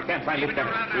 I can't find Dick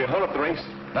Bennett. Will you hold up the race?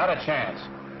 Not a chance.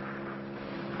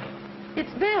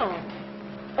 It's Bill.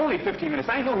 Only 15 minutes.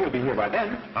 I know he'll be here by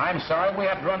then. I'm sorry. We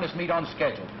have to run this meet on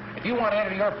schedule. If you want to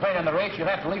enter your plane in the race, you'll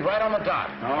have to leave right on the dot.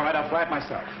 All right, I'll fly it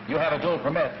myself. You have a dual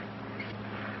permit.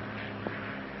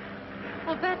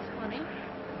 Oh, that's funny.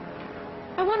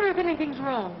 I wonder if anything's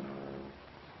wrong.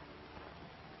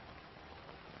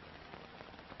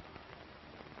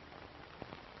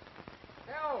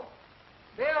 Bill!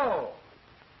 Bill!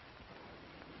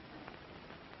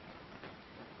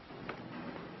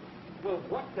 Well,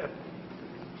 what the...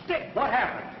 Dick, what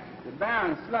happened? The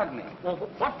Baron slugged me. Well,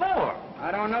 what for?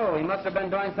 I don't know. He must have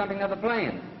been doing something to the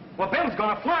plane. Well, Bill's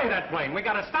gonna fly that plane. We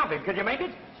gotta stop him. Could you make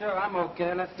it? Sure, I'm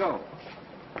okay. Let's go.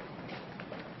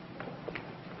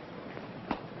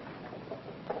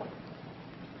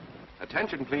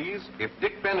 Attention, please. If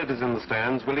Dick Bennett is in the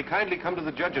stands, will he kindly come to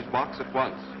the judge's box at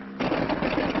once? There he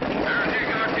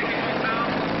goes, taking off now.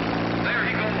 There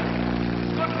he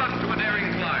goes. Good luck to a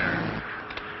daring flyer.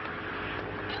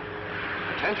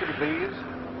 Attention, please.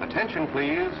 Attention,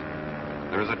 please.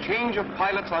 There is a change of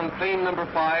pilots on plane number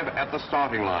 5 at the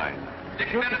starting line. Dick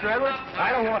Bennett, Mr. Edwards,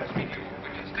 I don't want to.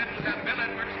 which instead will have Bill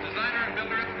Edwards, designer and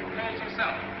builder, who calls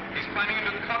himself. He's climbing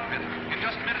into the cockpit. In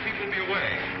just a minute, he will be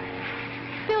away.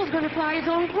 Bill's going to fly his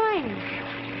own plane.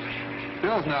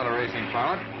 Bill's not a racing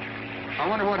pilot. I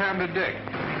wonder what happened to Dick.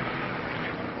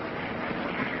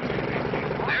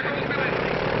 There goes Bill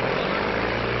Edwards.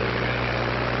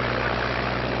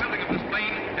 Building of this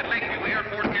plane at Lakeview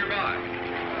Airport nearby.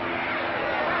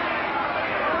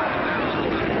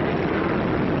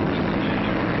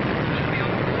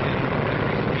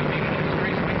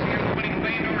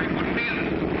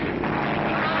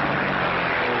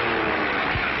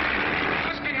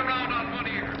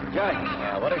 Judge.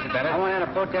 What is it, Bennett? I want to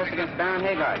enter a protest against Baron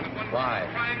Haggard. Why?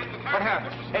 What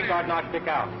happened? Haggard knocked Dick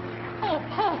out. Oh,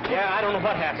 Paul. Yeah, I don't know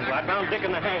what happened. I found Dick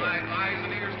in the hangar. My eyes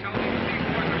and ears tell me these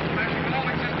boys are smashing all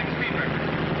existing speed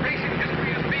records. Racing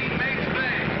history is being made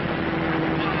today.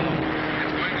 Wow.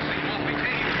 It's going to seem awfully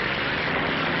tame.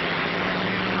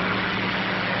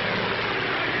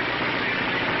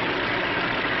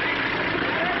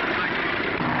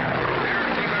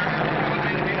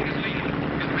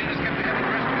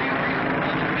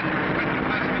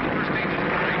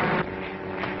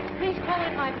 Please call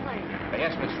in my plane.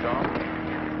 Yes, Miss Strong.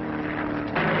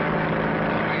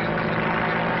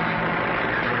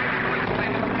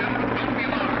 Don't be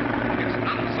alarmed. It's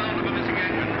not the sound of a missing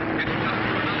engine. It's just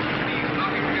the announcement of these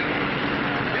knocking together.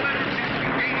 Bill Edwards seems to be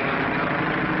gaining on him now.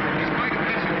 He's going to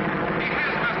pass him. He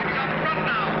has passed him. He's out front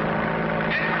now.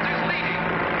 Edwards is leading.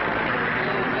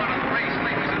 Oh, what a race,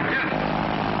 ladies and gentlemen.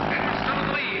 Edwards still in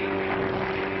the lead.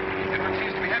 Edwards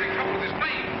seems to be having trouble with his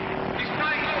plane. He's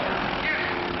flying low. Yes,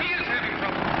 he is having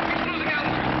trouble. He's losing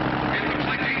altitude.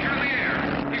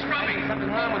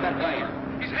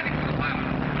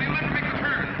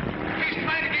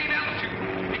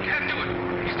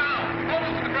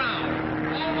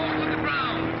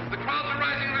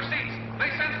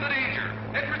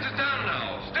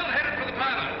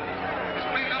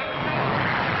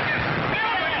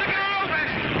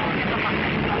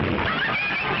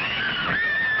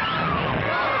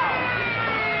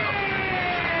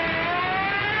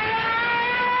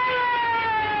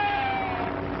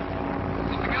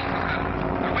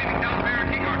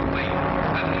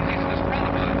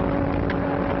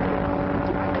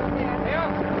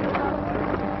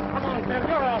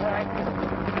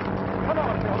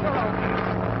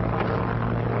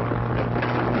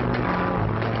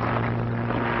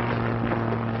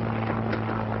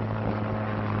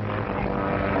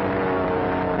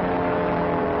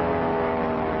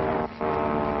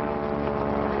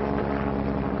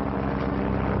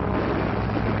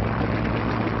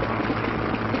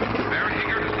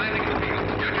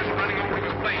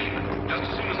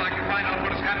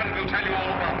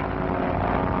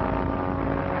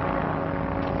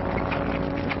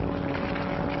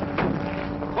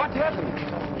 What happened?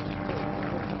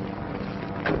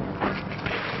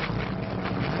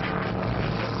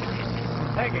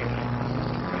 Take it.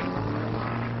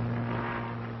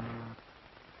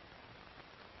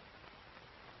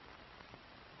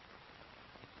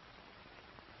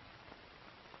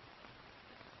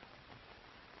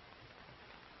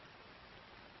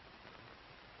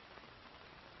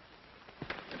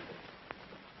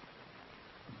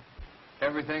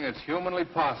 Everything that's humanly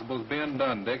possible is being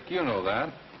done, Dick. You know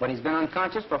that. But he's been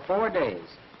unconscious for 4 days.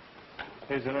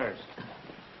 Here's the nurse.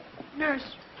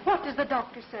 Nurse, what does the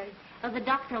doctor say? The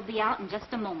doctor will be out in just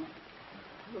a moment.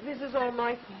 Well, this is all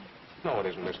my fault. No, it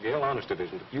isn't, Miss Gale. Honest, it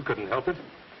isn't. You couldn't help it.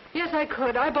 Yes, I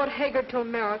could. I brought Haggard to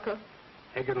America.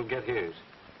 Haggard will get his.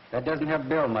 That doesn't help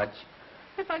Bill much.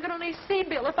 If I could only see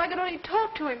Bill, if I could only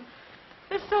talk to him.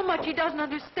 There's so much he doesn't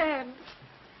understand.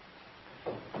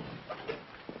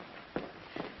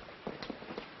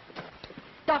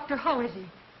 Doctor, how is he?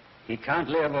 He can't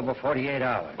live over 48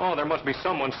 hours. Oh, there must be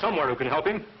someone somewhere who can help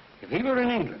him. If he were in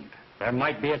England, there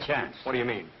might be a chance. What do you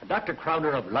mean? Dr.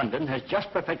 Crowder of London has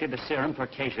just perfected a serum for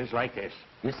cases like this.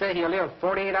 You say he'll live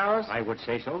 48 hours? I would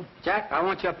say so. Jack, I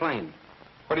want your plane.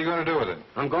 What are you going to do with it?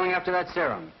 I'm going after that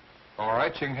serum. All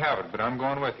right, you can have it, but I'm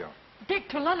going with you. Dick,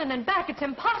 to London and back, it's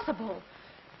impossible.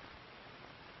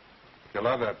 You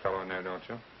love that fellow in there, don't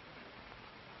you?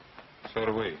 So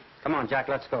do we. Come on, Jack,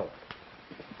 let's go.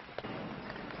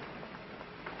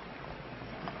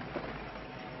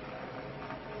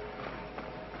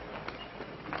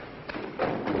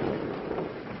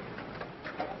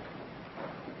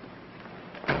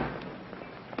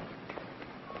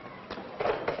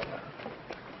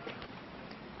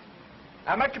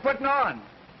 How much you putting on?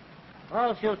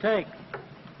 All she'll take.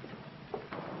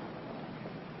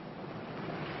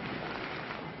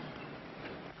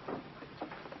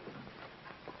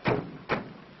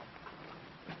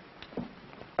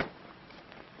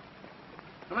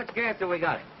 How much gas have we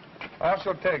got? All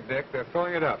she'll take, Dick. They're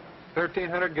filling it up.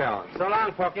 1,300 gallons. So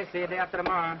long, Porky. See you day after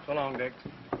tomorrow. So long, Dick.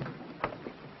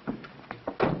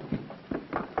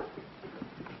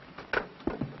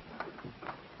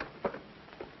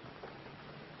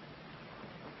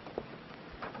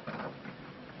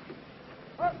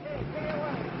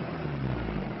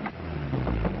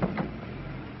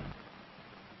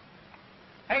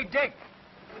 Hey, Dick,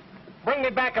 bring me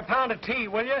back a pound of tea,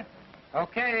 will you?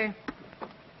 Okay.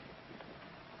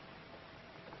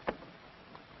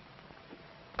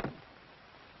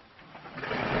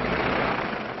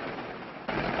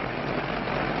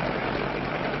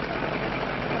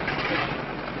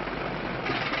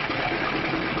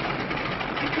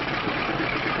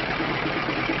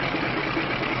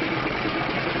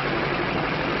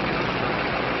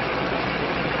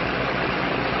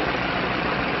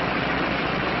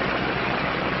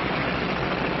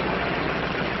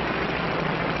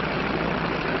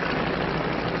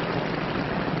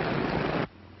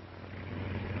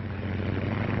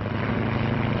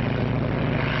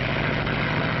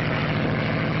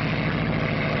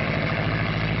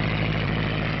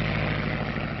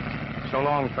 So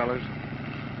long, fellas.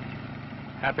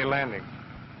 Happy landing.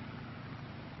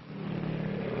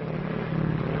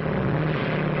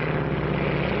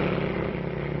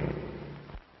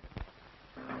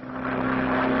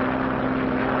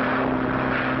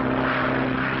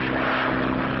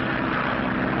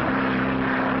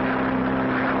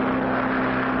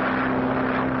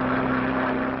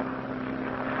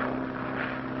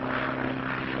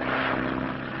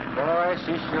 Boy,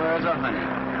 she sure is a honey.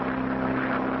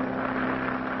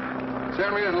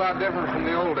 Certainly is a lot different from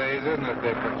the old days, isn't it,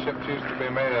 Dick? When ships used to be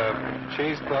made of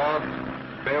cheesecloth,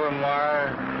 baling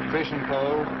wire, fishing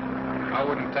poles. I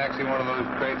wouldn't taxi one of those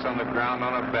crates on the ground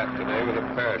on a bet today with a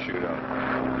parachute on.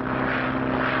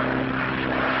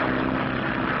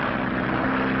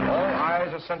 All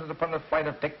eyes are centered upon the flight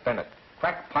of Dick Bennett,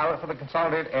 crack pilot for the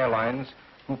Consolidated Airlines,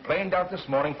 who planed out this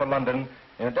morning for London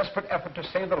in a desperate effort to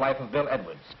save the life of Bill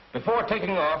Edwards. Before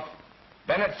taking off,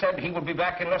 Bennett said he would be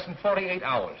back in less than 48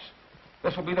 hours.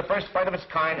 This will be the first flight of its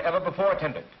kind ever before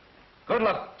attempted. Good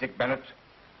luck, Dick Bennett,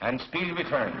 and speedy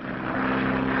return.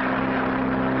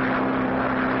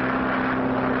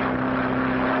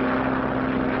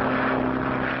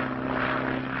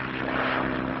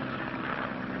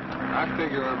 I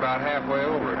figure we're about halfway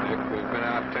over, Dick. We've been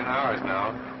out 10 hours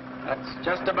now. That's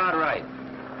just about right.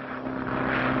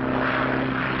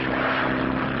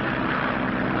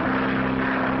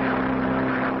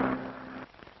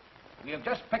 We have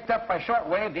just picked up by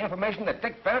shortwave the information that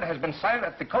Dick Bennett has been sighted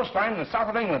at the coastline in the south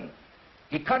of England.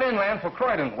 He cut inland for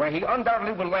Croydon, where he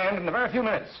undoubtedly will land in a very few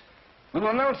minutes. We will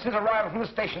announce his arrival from the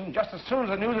station just as soon as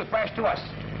the news is flashed to us.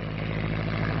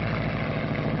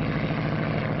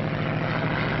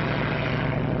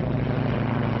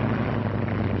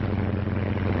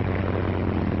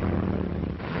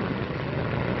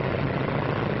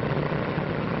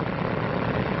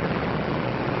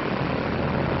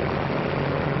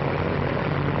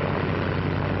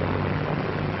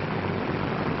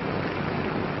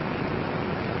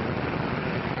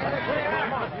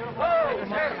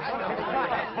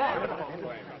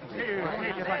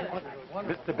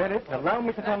 Mr. Bennett, allow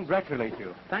me to congratulate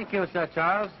you. Thank you, Sir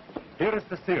Charles. Here is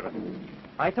the serum.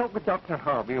 I talked with Dr.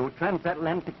 Harvey, who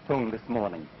transatlantic phoned this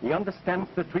morning. He understands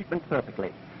the treatment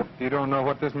perfectly. You don't know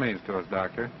what this means to us,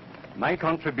 Doctor. My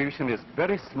contribution is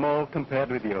very small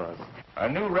compared with yours. A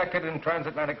new record in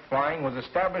transatlantic flying was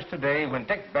established today when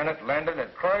Dick Bennett landed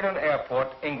at Croydon Airport,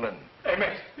 England. They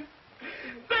made it!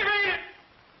 They made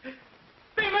it!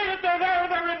 They made it! They're there!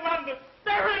 They're in London!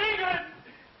 They're in England!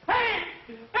 Hey!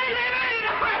 Hey, they made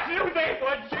it! I knew they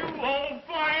would, you old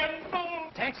flying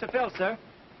fool! Tanks are filled, sir.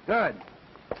 Good.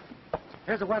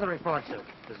 Here's the weather report, sir.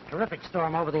 There's a terrific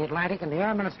storm over the Atlantic, and the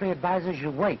Air Ministry advises you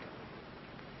wait.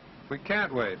 We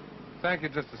can't wait. Thank you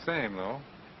just the same, though.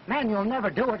 Man, you'll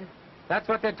never do it. That's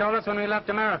what they told us when we left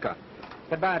America.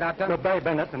 Goodbye, Doctor. Goodbye,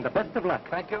 Bennett, and the best of luck.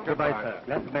 Thank you. Goodbye, sir.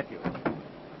 Glad to meet you.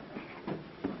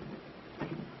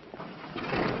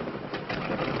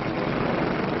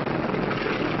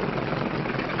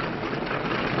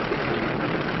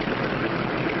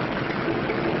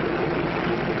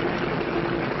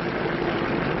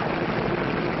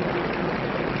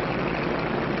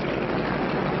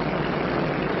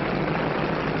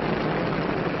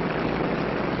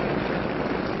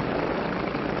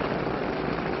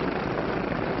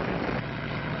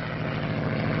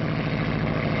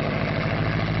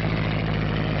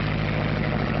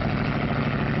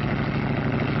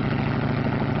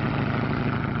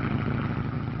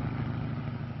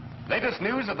 Latest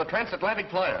news of the transatlantic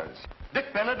flyers. Dick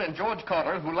Bennett and George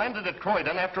Carter, who landed at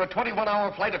Croydon after a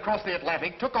 21-hour flight across the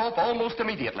Atlantic, took off almost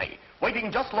immediately,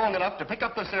 waiting just long enough to pick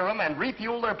up the serum and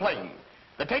refuel their plane.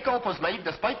 The takeoff was made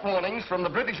despite warnings from the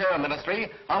British Air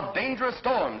Ministry of dangerous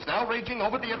storms now raging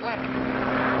over the Atlantic.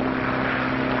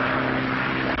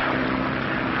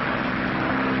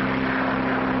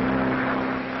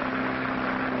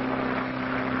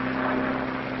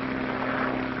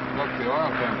 Look, the oil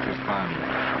temperature's climbing.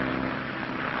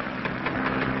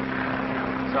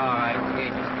 It's all right. The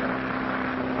gauge is good.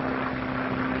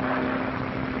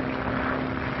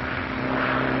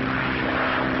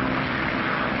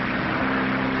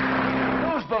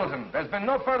 News bulletin. There's been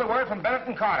no further word from Bennett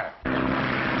and Carter.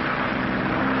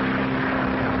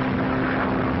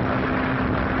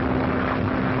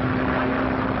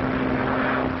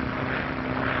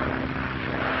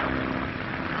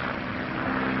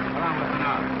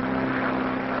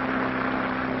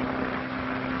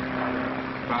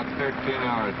 About 13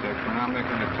 hours, Dick. We're not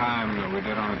making the time that we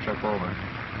did on the trip over.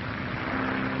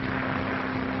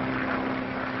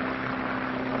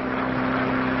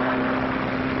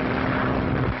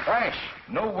 Crash!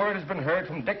 No word has been heard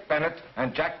from Dick Bennett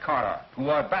and Jack Carter, who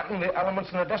are battling the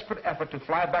elements in a desperate effort to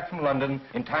fly back from London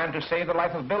in time to save the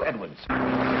life of Bill Edwards.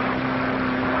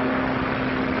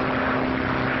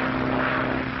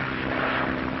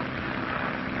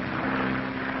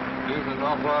 Using an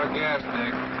awful lot of gas,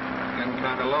 Dick. Getting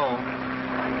kind of low.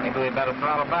 Maybe we better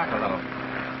throttle back a little.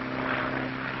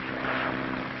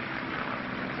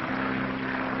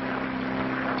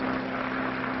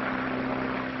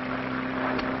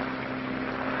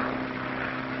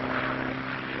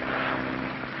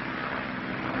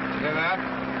 Hear that?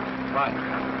 Right.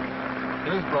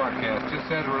 News broadcast just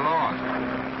says we're lost.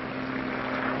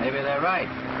 Maybe they're right.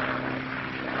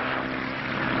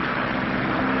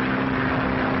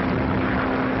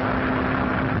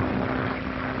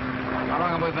 How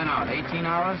long have we been out? 18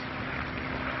 hours?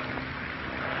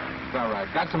 It's all right.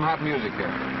 Got some hot music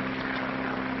here.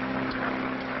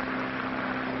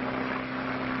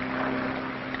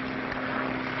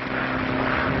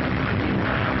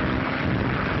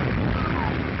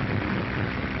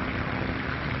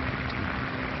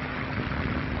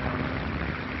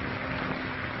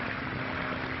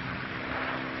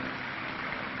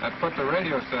 That put the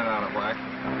radio set out of whack.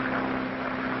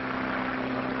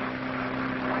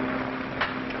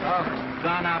 Oh,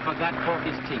 gone out, but that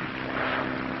porky's teeth.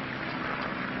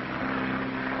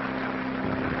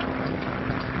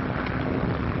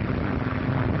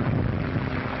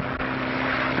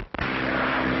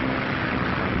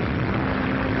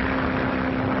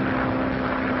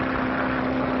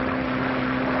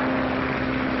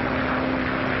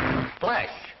 Flash.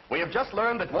 We have just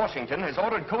learned that Washington has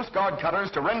ordered Coast Guard cutters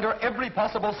to render every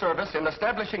possible service in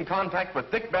establishing contact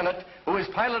with Dick Bennett, who is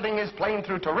piloting his plane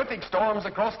through terrific storms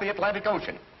across the Atlantic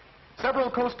Ocean. Several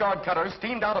Coast Guard cutters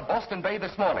steamed out of Boston Bay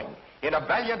this morning in a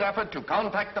valiant effort to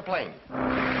contact the plane.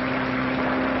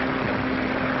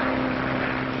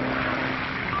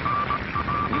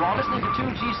 You are listening to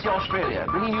 2GC Australia,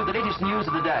 bringing you the latest news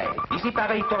of the day. Ici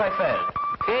Paris, Tour Eiffel.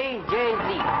 KJZ.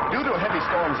 Due to heavy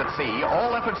storms at sea,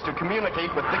 all efforts to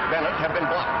communicate with Dick Bennett have been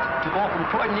blocked. To go from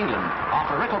Croydon, England,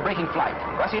 after a record-breaking flight.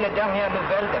 Voici les dernières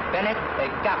nouvelles de Bennett et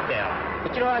Carter.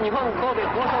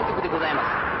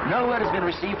 No word has been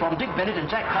received from Dick Bennett and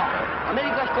Jack Carter.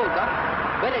 Bennett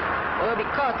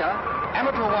Carter.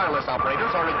 Amateur wireless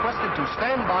operators are requested to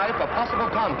stand by for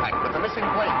possible contact with the missing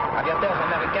plane. Aviateur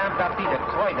américain parti de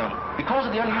Croydon. Because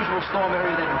of the unusual storm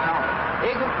area they've encountered.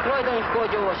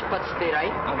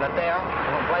 Angleterre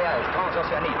pour un voyage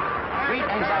transoceanique. Great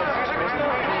anxiety expressed in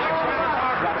communications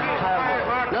throughout the entire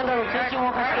world. Les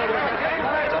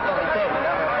autorités de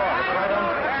l'aéroport de Croydon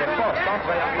s'efforcent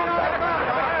d'entrer en contact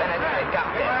avec Bennett et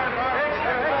Carter.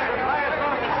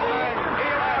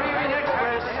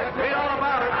 Read all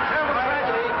about it. Terrible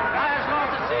tragedy. Eyes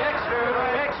lost at sea.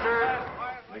 Extra.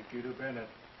 Lakeview to Bennett.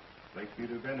 Lakeview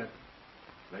to Bennett.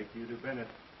 Lakeview to Bennett.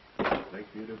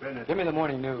 Lakeview to Bennett. Give me the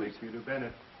morning news. Lakeview to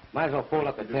Bennett. Might as well fold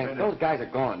up the tent. Those guys are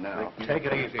gone now. Take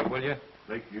it easy, will you?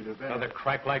 Lakeview to Bennett. Another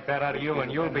crack like that out of you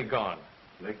and you'll be gone.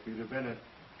 Lakeview to Bennett.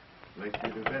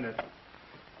 Lakeview to Bennett.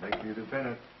 Lakeview to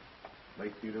Bennett.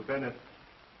 Lakeview to Bennett.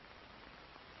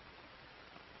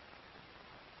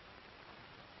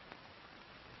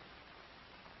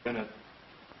 Bennett.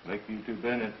 Lakeview to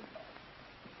Bennett.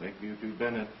 Lakeview to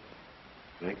Bennett.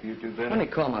 Lakeview to Bennett. Let me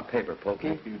call my paper,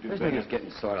 Pokey. There's no use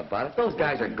getting sore about it. Those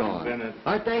guys are gone. Bennett.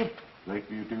 Aren't they?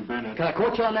 Lakeview to Bennett. Can I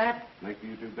quote you on that?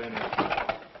 Lakeview to Bennett.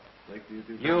 Lakeview to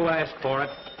Bennett. You asked for it.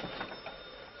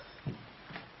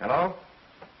 Hello?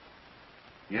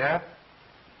 Yeah?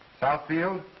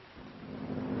 Southfield?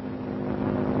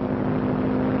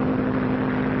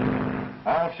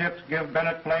 All ships give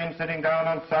Bennett plane sitting down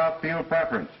on Southfield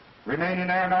preference. Remain in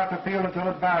air not to field until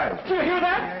advised. Do you hear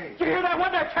that? Do you hear that?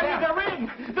 What they're telling you? They're in.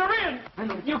 They're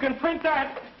in. You can print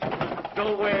that.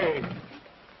 Go away.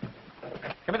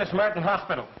 Give me the Samaritan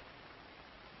Hospital.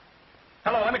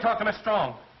 Hello, let me talk to Miss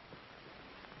Strong.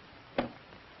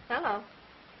 Hello.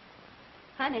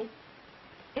 Honey,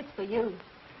 it's for you.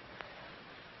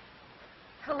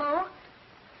 Hello?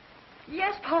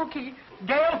 Yes, Pokey.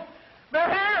 Gail, they're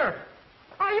here.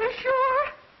 Are you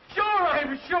sure? Sure,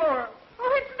 I'm sure.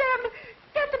 Oh, it's them.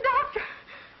 Get the doctor.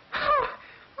 Oh,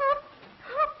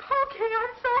 Pokey,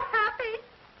 I'm so happy.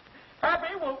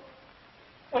 Happy?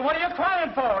 Well, what are you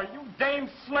crying for? You dame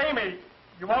Slamey.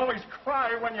 You always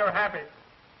cry when you're happy.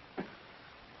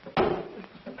 Stand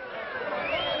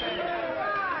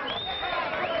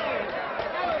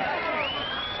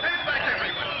back,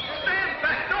 everyone. Stand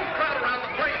back. Don't crowd around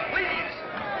the plane, please.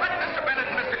 Let Mr. Bennett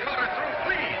and Mr. Carter through,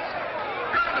 please.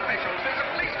 Ground officials, there's a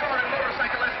police car and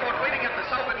motorcycle escort waiting at the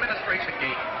South Administration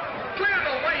Gate. Clear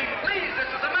the way, please.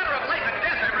 This is a matter of life and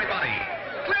death, everybody.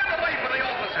 Clear the way for the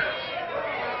officers.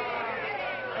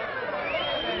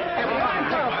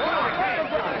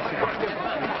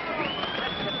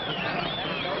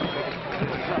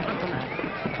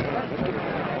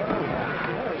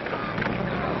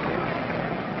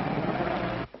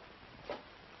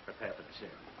 Prepare for the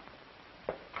serum.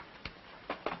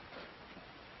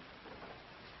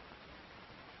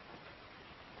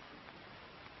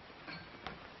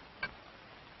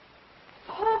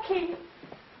 Pokey,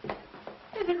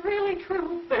 is it really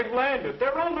true? They've landed.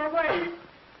 They're on their way.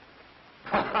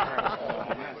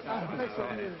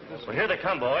 Well, here they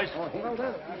come, boys.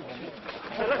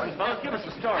 Hey, listen, fellas, give us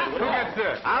the story. Who gets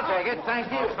this? I'll take it.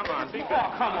 Thank you. Come on, be good.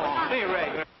 Come on, be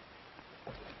regular.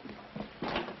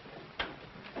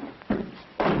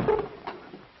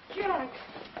 Jack.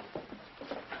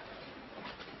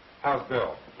 How's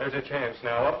Bill? There's a chance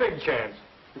now, a big chance.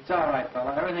 It's all right,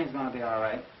 fella. Everything's going to be all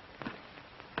right.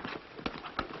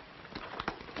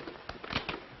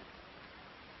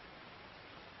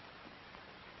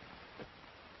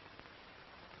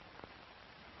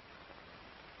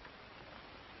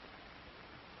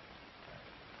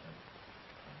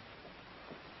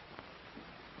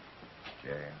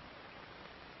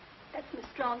 That's Miss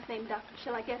Strong's name, Doctor.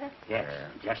 Shall I get her? Yes,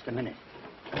 just a minute.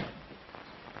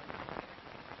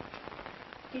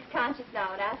 He's conscious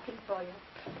now and asking for you.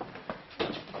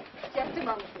 Just a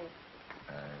moment, dear.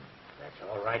 That's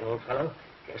all right, old fellow.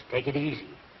 Just take it easy.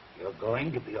 You're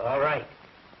going to be all right.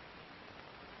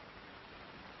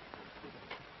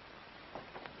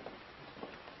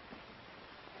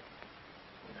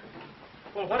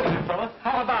 Well, what is it, fella?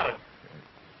 How about it?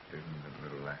 Isn't a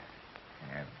little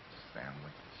ham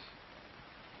sandwich?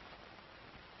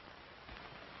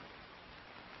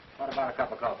 What about a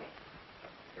cup of coffee?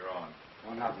 You're on.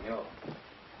 Oh, not you.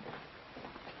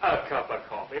 A cup of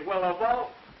coffee. Well, of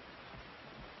all...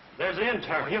 There's the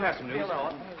intern. He'll have some news.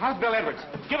 How's Bill Edwards?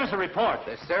 Give us a report.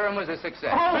 The serum was a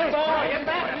success. Oh, boy, Get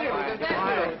back here. Get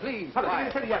back here. Please,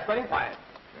 quiet. Yes, buddy. Quiet.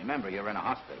 Remember, you're in a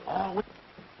hospital. Oh,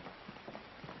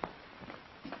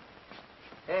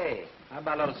 Hey, how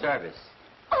about a little service?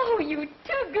 Oh, you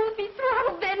too goofy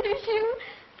throttle benders, you.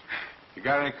 You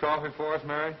got any coffee for us,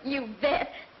 Mary? You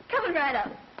bet. Coming right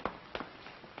up.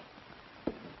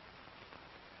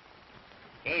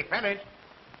 Hey, fellas.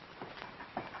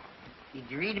 Did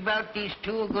you read about these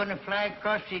two going to fly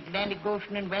across the Atlantic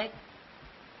Ocean and back?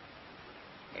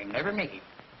 They'll never make it.